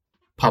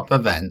pup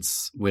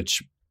events,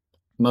 which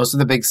most of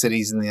the big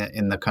cities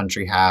in the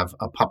country have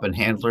a Pup and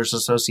Handlers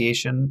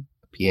Association,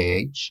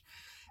 PAH,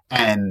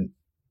 and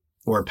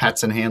or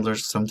Pets and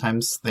Handlers.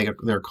 Sometimes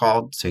they're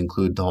called to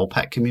include the whole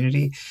pet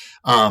community,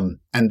 and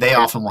they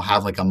often will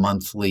have like a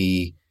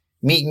monthly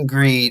meet and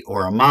greet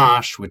or a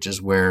mosh, which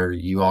is where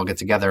you all get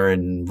together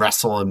and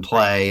wrestle and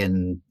play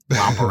and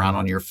romp around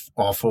on your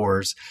all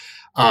fours.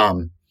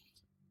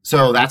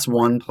 So that's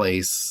one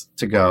place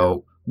to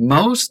go.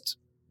 Most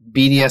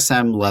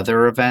BDSM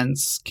leather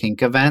events,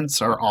 kink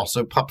events are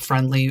also pup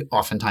friendly.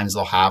 Oftentimes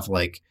they'll have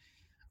like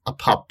a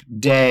pup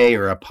day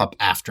or a pup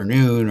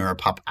afternoon or a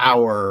pup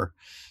hour.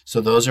 So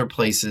those are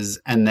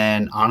places. And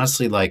then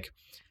honestly, like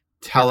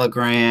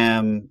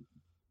Telegram,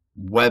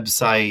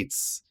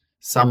 websites,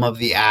 some of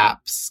the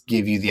apps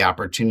give you the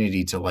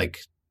opportunity to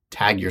like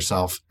tag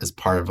yourself as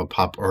part of a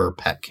pup or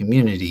pet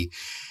community.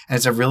 And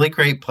it's a really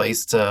great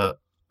place to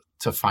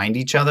find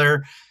each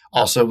other.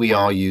 Also, we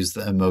all use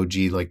the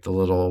emoji, like a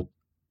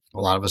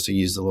lot of us will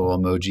use the little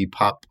emoji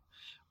pup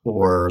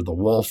or the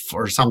wolf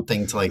or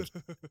something to like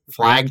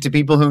flag to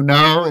people who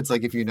know. It's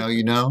like, if you know,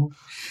 you know.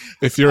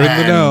 If you're in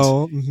the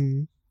know.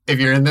 If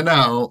you're in the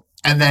know.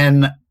 And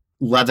then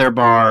leather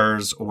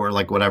bars or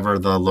like whatever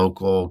the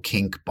local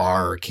kink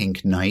bar or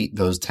kink night,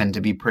 those tend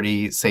to be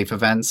pretty safe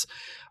events.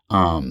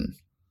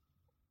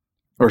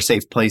 Or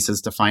safe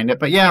places to find it.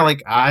 But yeah,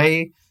 like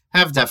I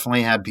have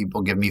definitely had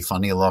people give me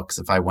funny looks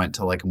if I went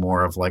to like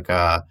more of like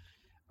a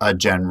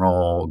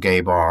general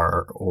gay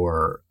bar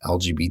or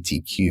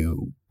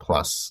LGBTQ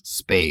plus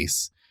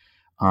space.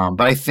 But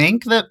I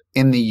think that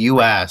in the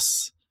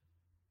US,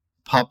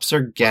 pups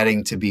are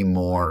getting to be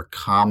more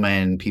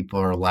common. People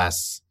are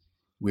less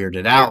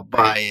weirded out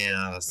by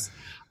us.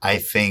 I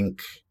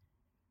think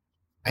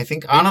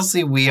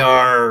honestly we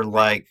are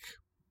like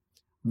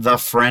the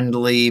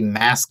friendly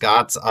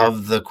mascots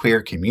of the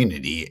queer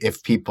community,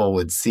 if people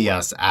would see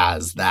us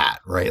as that,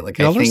 right? Like,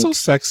 y'all are so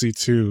sexy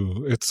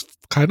too. It's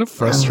kind of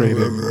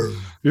frustrating.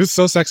 You're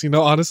so sexy.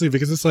 No, honestly,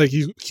 because it's like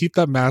you keep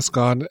that mask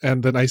on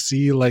and then I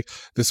see like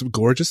this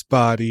gorgeous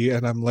body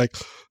and I'm like,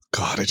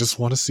 God, I just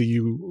want to see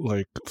you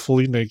like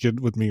fully naked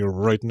with me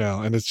right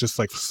now. And it's just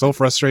like so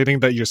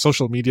frustrating that your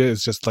social media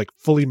is just like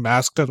fully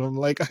masked and I'm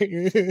like,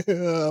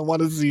 I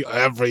want to see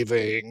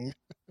everything.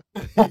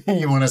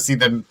 You want to see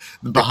them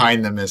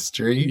behind the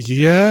mystery.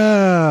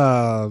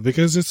 Yeah,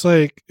 because it's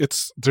like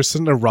there's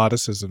an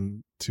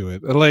eroticism to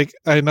it. And like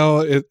I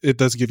know it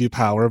does give you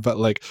power, but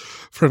like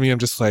for me I'm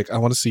just like I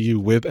want to see you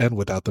with and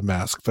without the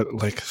mask. But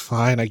like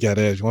fine, I get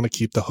it. You want to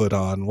keep the hood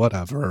on,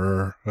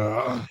 whatever.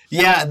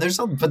 Yeah, there's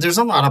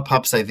a lot of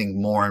pups I think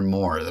more and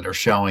more that are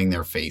showing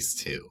their face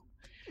too.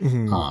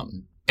 Mm-hmm.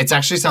 It's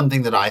actually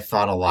something that I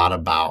thought a lot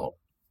about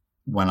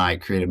when I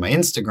created my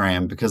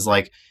Instagram, because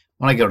like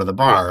when I go to the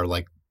bar,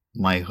 like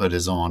my hood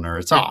is on or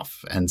it's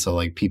off. And so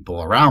like people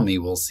around me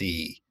will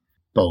see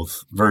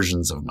both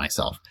versions of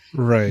myself.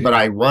 Right. But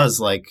I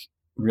was like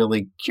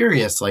really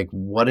curious, like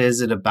what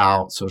is it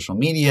about social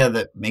media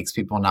that makes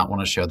people not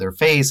want to show their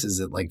face?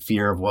 Is it like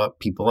fear of what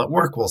people at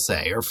work will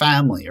say or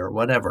family or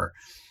whatever?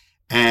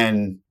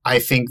 And I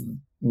think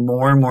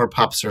more and more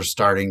pups are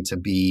starting to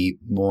be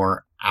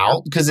more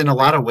out, because in a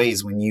lot of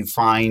ways, when you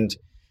find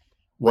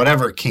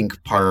whatever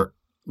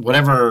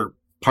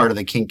part of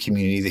the kink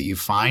community that you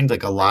find,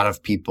 like a lot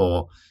of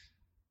people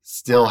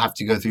still have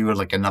to go through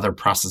like another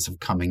process of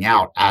coming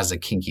out as a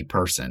kinky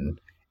person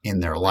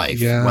in their life.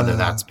 Yeah. Whether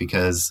that's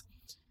because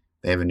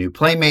they have a new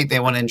playmate they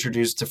want to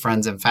introduce to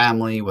friends and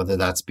family, whether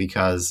that's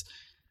because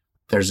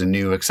there's a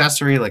new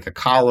accessory like a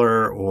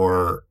collar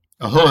or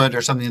a hood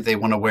or something that they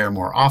want to wear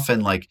more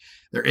often. Like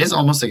there is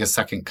almost like a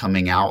second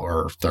coming out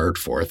or third,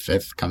 fourth,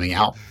 fifth coming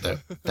out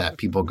that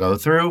people go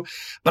through.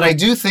 But I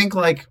do think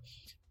like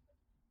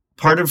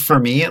for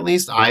me at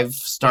least, I've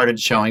started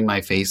showing my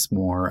face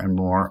more and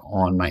more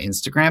on my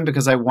Instagram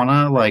because I want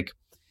to like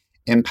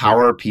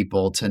empower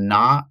people to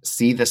not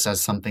see this as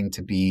something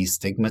to be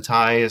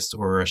stigmatized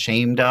or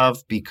ashamed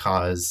of,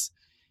 because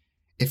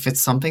if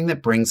it's something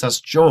that brings us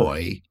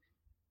joy,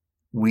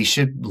 we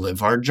should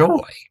live our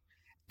joy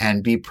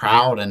and be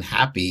proud and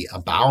happy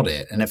about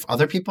it. And if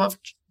other people have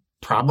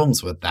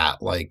problems with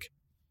that, like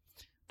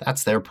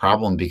that's their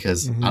problem,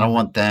 because I don't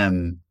want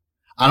them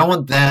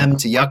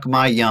to yuck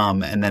my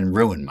yum and then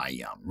ruin my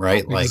yum,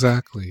 right? Like,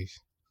 exactly.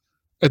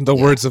 In the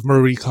words of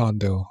Marie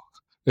Kondo,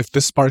 if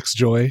this sparks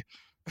joy,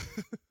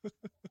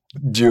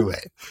 do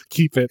it.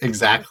 Keep it.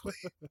 Exactly.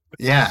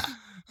 Yeah.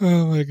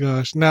 Oh my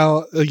gosh.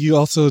 Now, you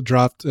also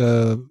dropped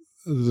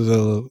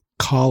the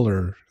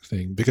collar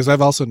thing, because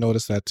I've also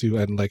noticed that too.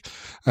 And like,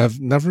 I've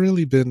never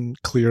really been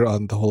clear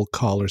on the whole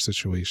collar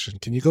situation.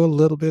 Can you go a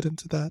little bit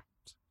into that?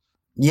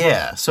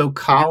 Yeah. So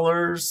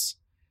collars,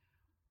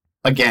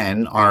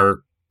 again, are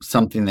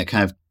something that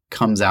kind of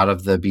comes out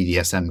of the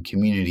BDSM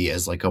community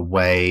as like a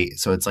way.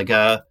 So it's like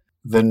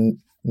the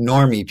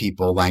normie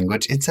people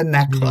language. It's a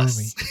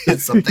necklace.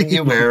 It's something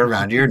you wear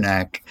around your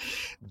neck.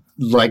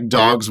 Like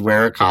dogs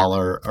wear a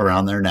collar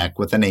around their neck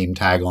with a name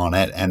tag on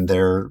it and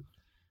their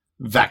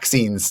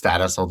vaccine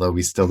status, although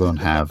we still don't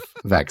have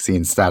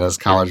vaccine status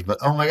collars. But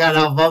oh my God,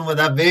 how fun would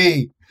that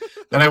be?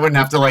 Then I wouldn't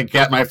have to like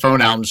get my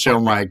phone out and show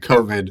my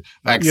COVID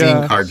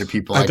vaccine card to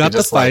people. I got the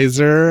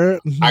Pfizer.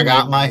 I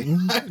got my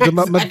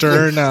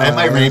Moderna. And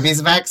my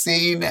rabies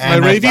vaccine.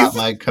 And I got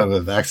my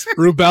COVID vaccine.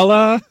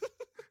 Rubella.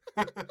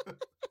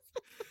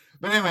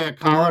 But anyway, a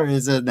collar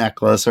is a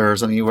necklace or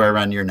something you wear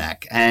around your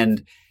neck.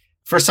 And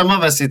for some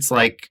of us, it's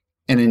like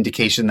an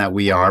indication that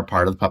we are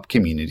part of the pup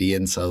community.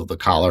 And so the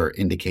collar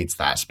indicates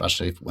that,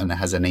 especially when it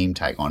has a name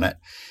tag on it.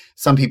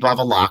 Some people have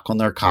a lock on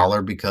their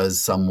collar because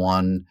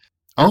someone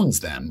owns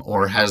them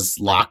or has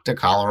locked a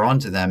collar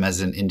onto them as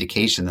an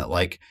indication that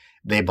like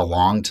they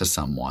belong to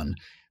someone.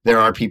 There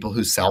are people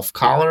who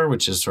self-collar,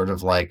 which is sort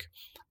of like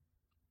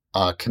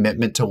a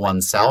commitment to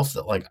oneself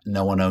that like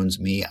no one owns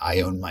me,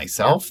 I own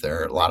myself.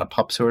 There are a lot of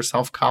pups who are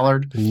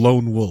self-collared.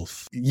 Lone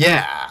wolf.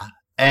 Yeah.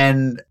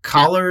 And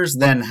collars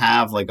then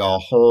have like a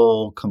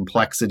whole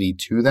complexity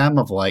to them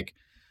of like,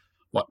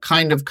 what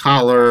kind of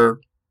collar?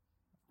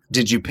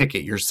 Did you pick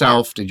it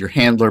yourself? Did your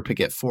handler pick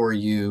it for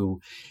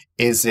you?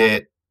 Is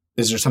there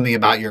something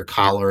about your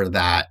collar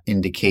that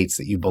indicates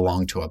that you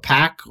belong to a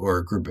pack or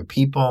a group of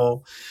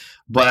people?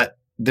 But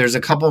there's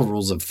a couple of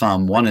rules of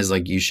thumb. One is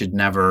like you should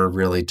never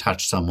really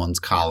touch someone's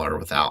collar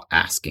without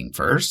asking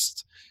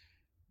first.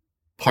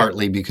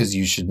 Partly because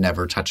you should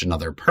never touch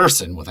another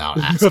person without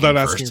asking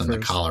first. And the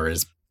collar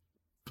is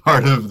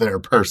part of their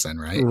person,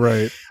 right?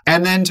 Right.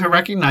 And then to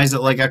recognize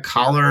that like a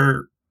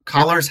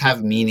collars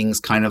have meanings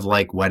kind of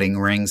like wedding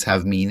rings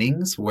have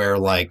meanings where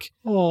like,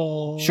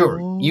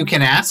 sure, you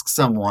can ask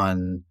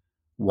someone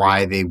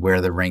why they wear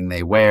the ring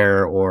they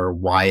wear or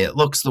why it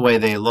looks the way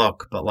they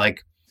look. But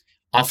like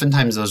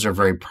oftentimes those are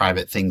very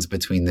private things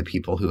between the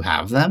people who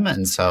have them.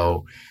 And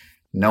so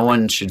no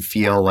one should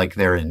feel like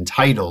they're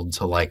entitled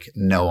to like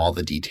know all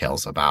the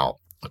details about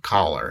a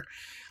collar.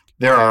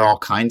 There are all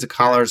kinds of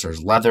collars.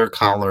 There's leather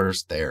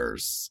collars.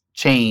 There's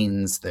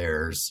chains.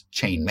 There's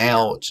chain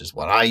mail, which is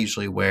what I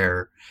usually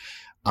wear.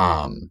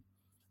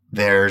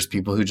 There's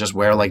people who just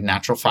wear like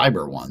natural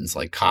fiber ones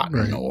like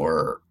cotton right.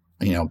 or,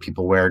 you know,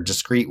 people wear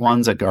discreet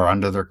ones that go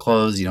under their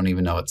clothes. You don't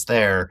even know it's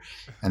there.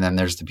 And then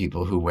there's the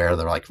people who wear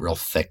they're like real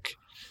thick,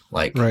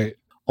 like right.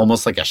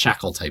 almost like a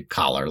shackle type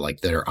collar,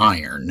 like they're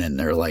iron and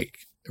they're like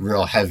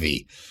real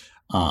heavy.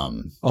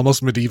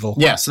 Almost medieval.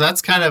 Yeah. So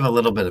that's kind of a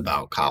little bit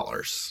about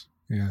collars.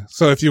 Yeah.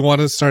 So if you want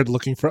to start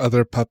looking for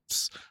other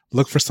pups,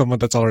 look for someone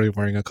that's already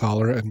wearing a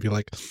collar and be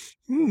like,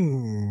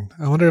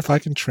 I wonder if I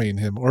can train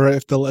him or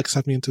if they'll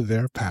accept me into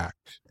their pack.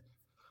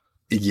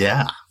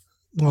 Yeah.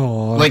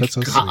 Oh, like that's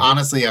so sweet.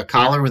 Honestly, a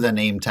collar with a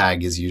name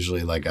tag is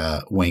usually like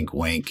a wink,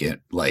 wink.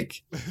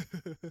 Like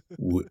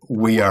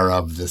we are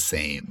of the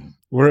same.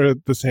 We're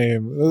the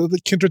same.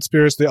 The kindred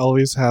spirits, they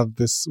always have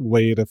this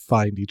way to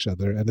find each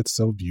other, and it's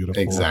so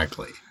beautiful.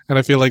 Exactly. And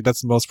I feel like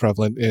that's most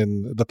prevalent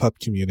in the pup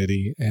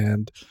community.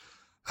 And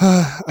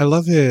I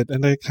love it.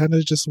 And I kind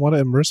of just want to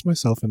immerse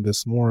myself in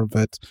this more.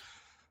 But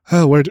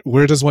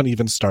where does one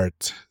even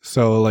start?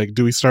 So, like,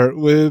 do we start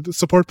with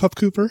Support Pup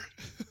Cooper?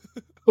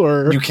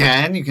 Or You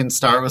can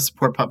start with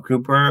Support Pup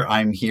Cooper.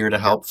 I'm here to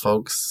help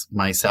folks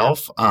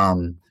myself.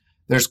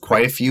 There's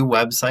quite a few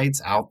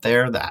websites out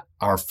there that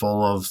are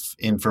full of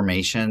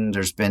information.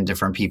 There's been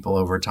different people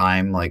over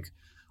time, like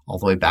all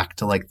the way back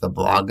to like the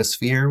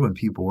blogosphere when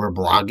people were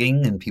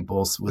blogging and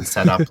people would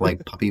set up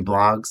like puppy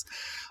blogs.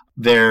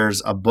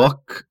 There's a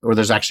book, or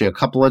there's actually a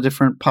couple of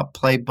different pup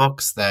play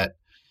books that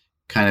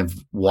kind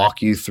of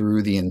walk you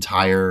through the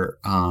entire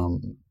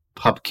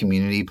pup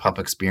community, pup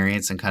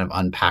experience, and kind of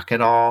unpack it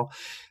all.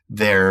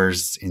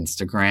 There's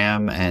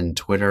Instagram and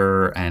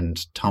Twitter and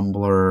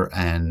Tumblr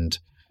and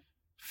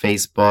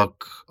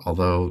Facebook,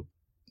 although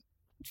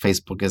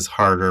Facebook is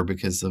harder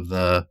because of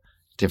the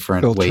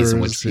different filters, ways in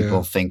which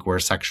people think we're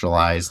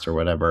sexualized or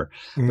whatever.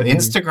 Mm-hmm. But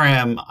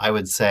Instagram, I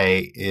would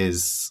say,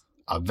 has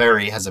a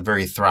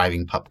very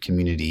thriving pup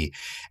community,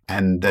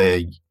 and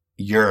the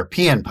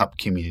European pup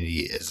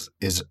community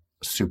is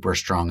super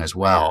strong as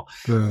well.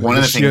 One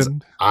of the things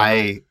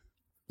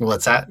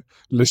what's that?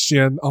 Le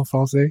chien en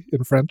français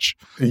in French.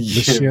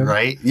 Yeah,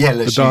 right? Yeah,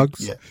 the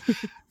dogs.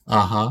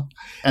 Yeah.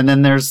 And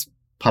then there's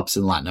pups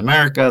in Latin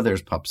America.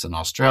 There's pups in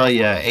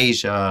Australia,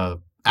 Asia,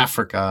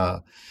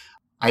 Africa.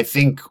 I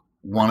think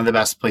one of the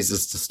best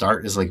places to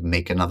start is like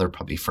make another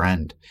puppy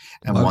friend.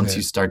 And once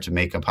you start to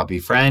make a puppy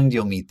friend,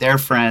 you'll meet their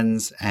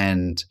friends.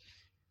 And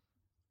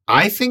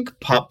I think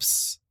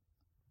pups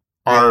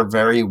are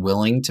very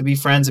willing to be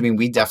friends. I mean,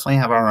 we definitely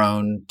have our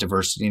own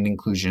diversity and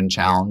inclusion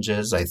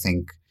challenges. I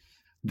think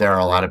there are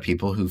a lot of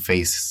people who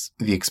face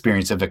the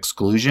experience of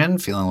exclusion,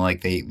 feeling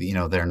like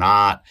they're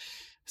not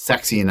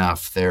sexy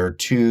enough. They're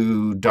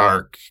too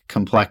dark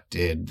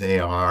complected. They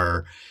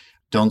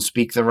don't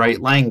speak the right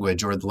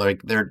language, or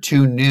like they're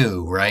too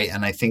new, right?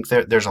 And I think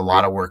there's a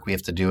lot of work we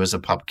have to do as a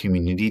pup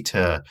community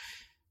to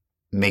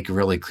make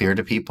really clear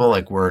to people,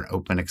 like we're an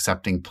open,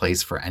 accepting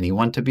place for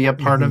anyone to be a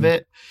part of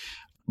it.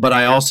 But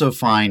I also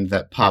find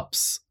that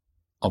pups,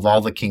 of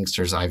all the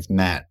Kinksters I've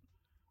met,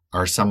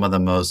 are some of the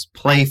most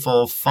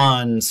playful,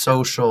 fun,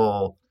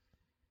 social,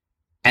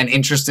 and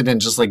interested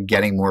in just like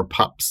getting more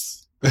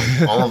pups.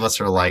 All of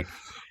us are like,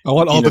 I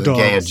want all the dogs.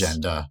 Gay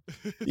agenda.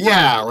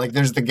 Yeah, like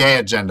there's the gay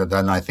agenda.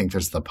 Then I think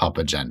there's the pup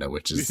agenda,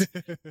 which is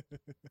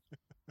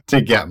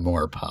to get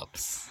more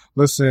pups.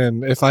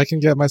 Listen, if I can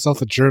get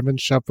myself a German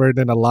Shepherd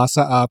and a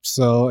Lhasa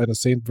Apso and a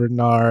Saint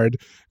Bernard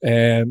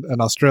and an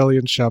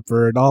Australian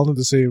Shepherd all in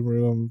the same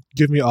room,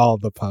 give me all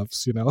the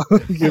pups, you know?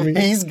 Give me...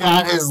 He's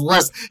got his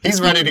list. He's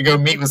ready to go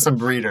meet with some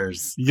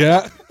breeders.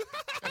 Yeah.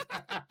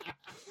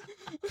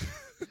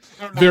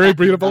 Very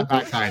breedable. Not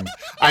that kind.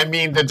 I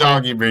mean the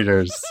doggy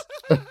breeders.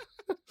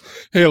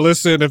 Hey,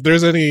 listen, if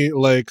there's any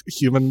like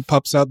human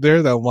pups out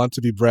there that want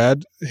to be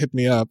bred, hit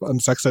me up on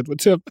Sex Ed with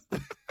Tim.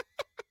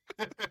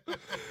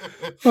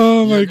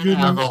 Oh my You're gonna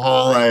have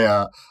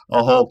goodness.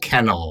 a whole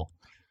kennel.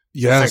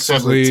 Yes,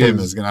 Sex Ed please. with Tim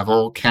is gonna have a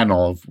whole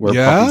kennel where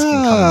puppies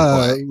can come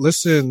and play.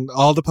 Listen,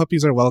 all the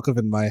puppies are welcome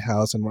in my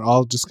house, and we're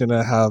all just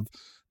gonna have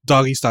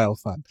doggy style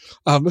fun.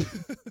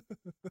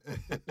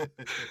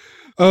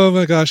 Oh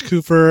my gosh,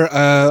 Cooper,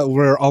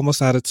 we're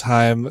almost out of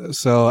time,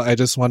 so I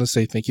just want to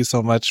say thank you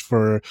so much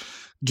for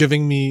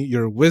giving me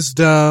your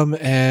wisdom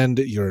and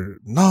your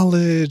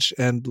knowledge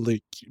and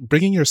like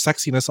bringing your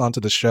sexiness onto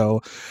the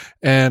show.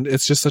 And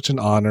it's just such an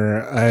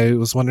honor. I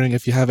was wondering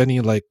if you have any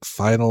like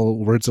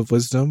final words of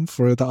wisdom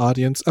for the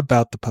audience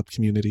about the pup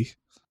community.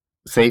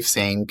 Safe,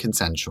 sane,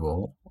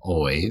 consensual,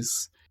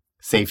 always.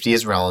 Safety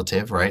is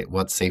relative, right?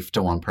 What's safe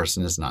to one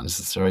person is not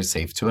necessarily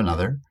safe to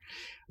another.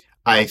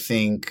 I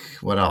think,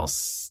 what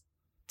else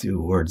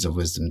words of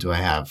wisdom do I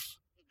have?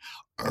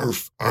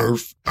 Arf,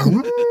 arf,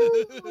 arf.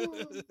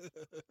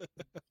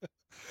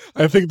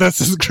 I think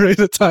that's as great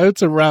a time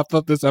to wrap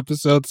up this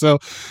episode. So,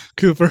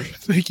 Cooper,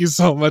 thank you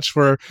so much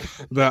for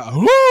that.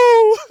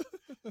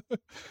 Woo!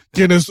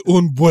 Tienes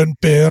un buen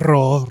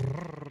perro.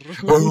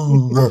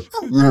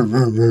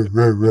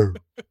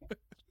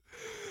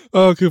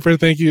 Oh, Cooper,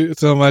 thank you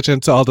so much.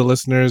 And to all the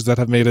listeners that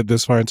have made it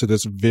this far into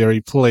this very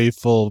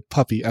playful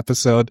puppy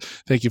episode,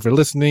 thank you for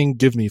listening.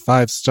 Give me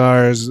 5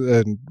 stars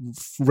and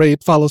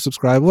rate, follow,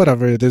 subscribe,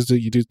 whatever it is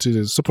that you do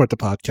to support the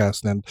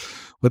podcast. And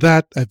with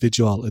that, I bid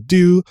you all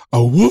adieu,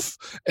 a woof,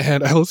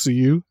 and I will see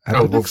you at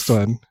the next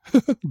one.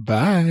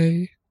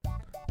 Bye.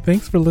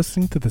 Thanks for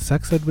listening to the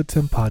Sex Ed with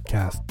Tim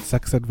podcast.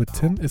 Sex Ed with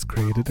Tim is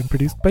created and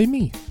produced by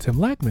me, Tim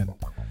Lagman.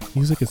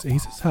 Music is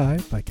Aces High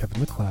by Kevin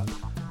MacLeod.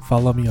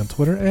 Follow me on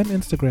Twitter and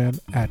Instagram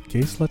at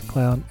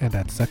GaySlutClown and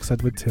at Sex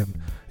Ed with Tim.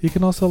 You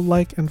can also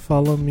like and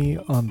follow me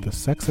on the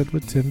Sex Ed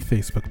with Tim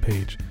Facebook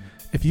page.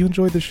 If you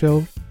enjoyed the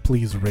show,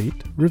 please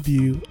rate,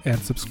 review, and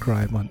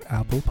subscribe on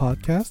Apple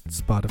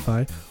Podcasts,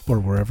 Spotify, or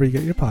wherever you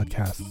get your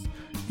podcasts.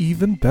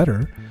 Even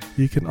better,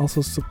 you can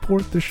also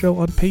support the show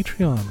on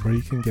Patreon, where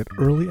you can get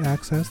early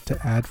access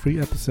to ad-free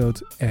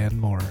episodes and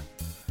more.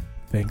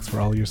 Thanks for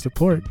all your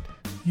support,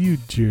 you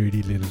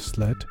dirty little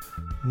slut.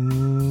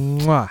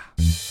 Mwah.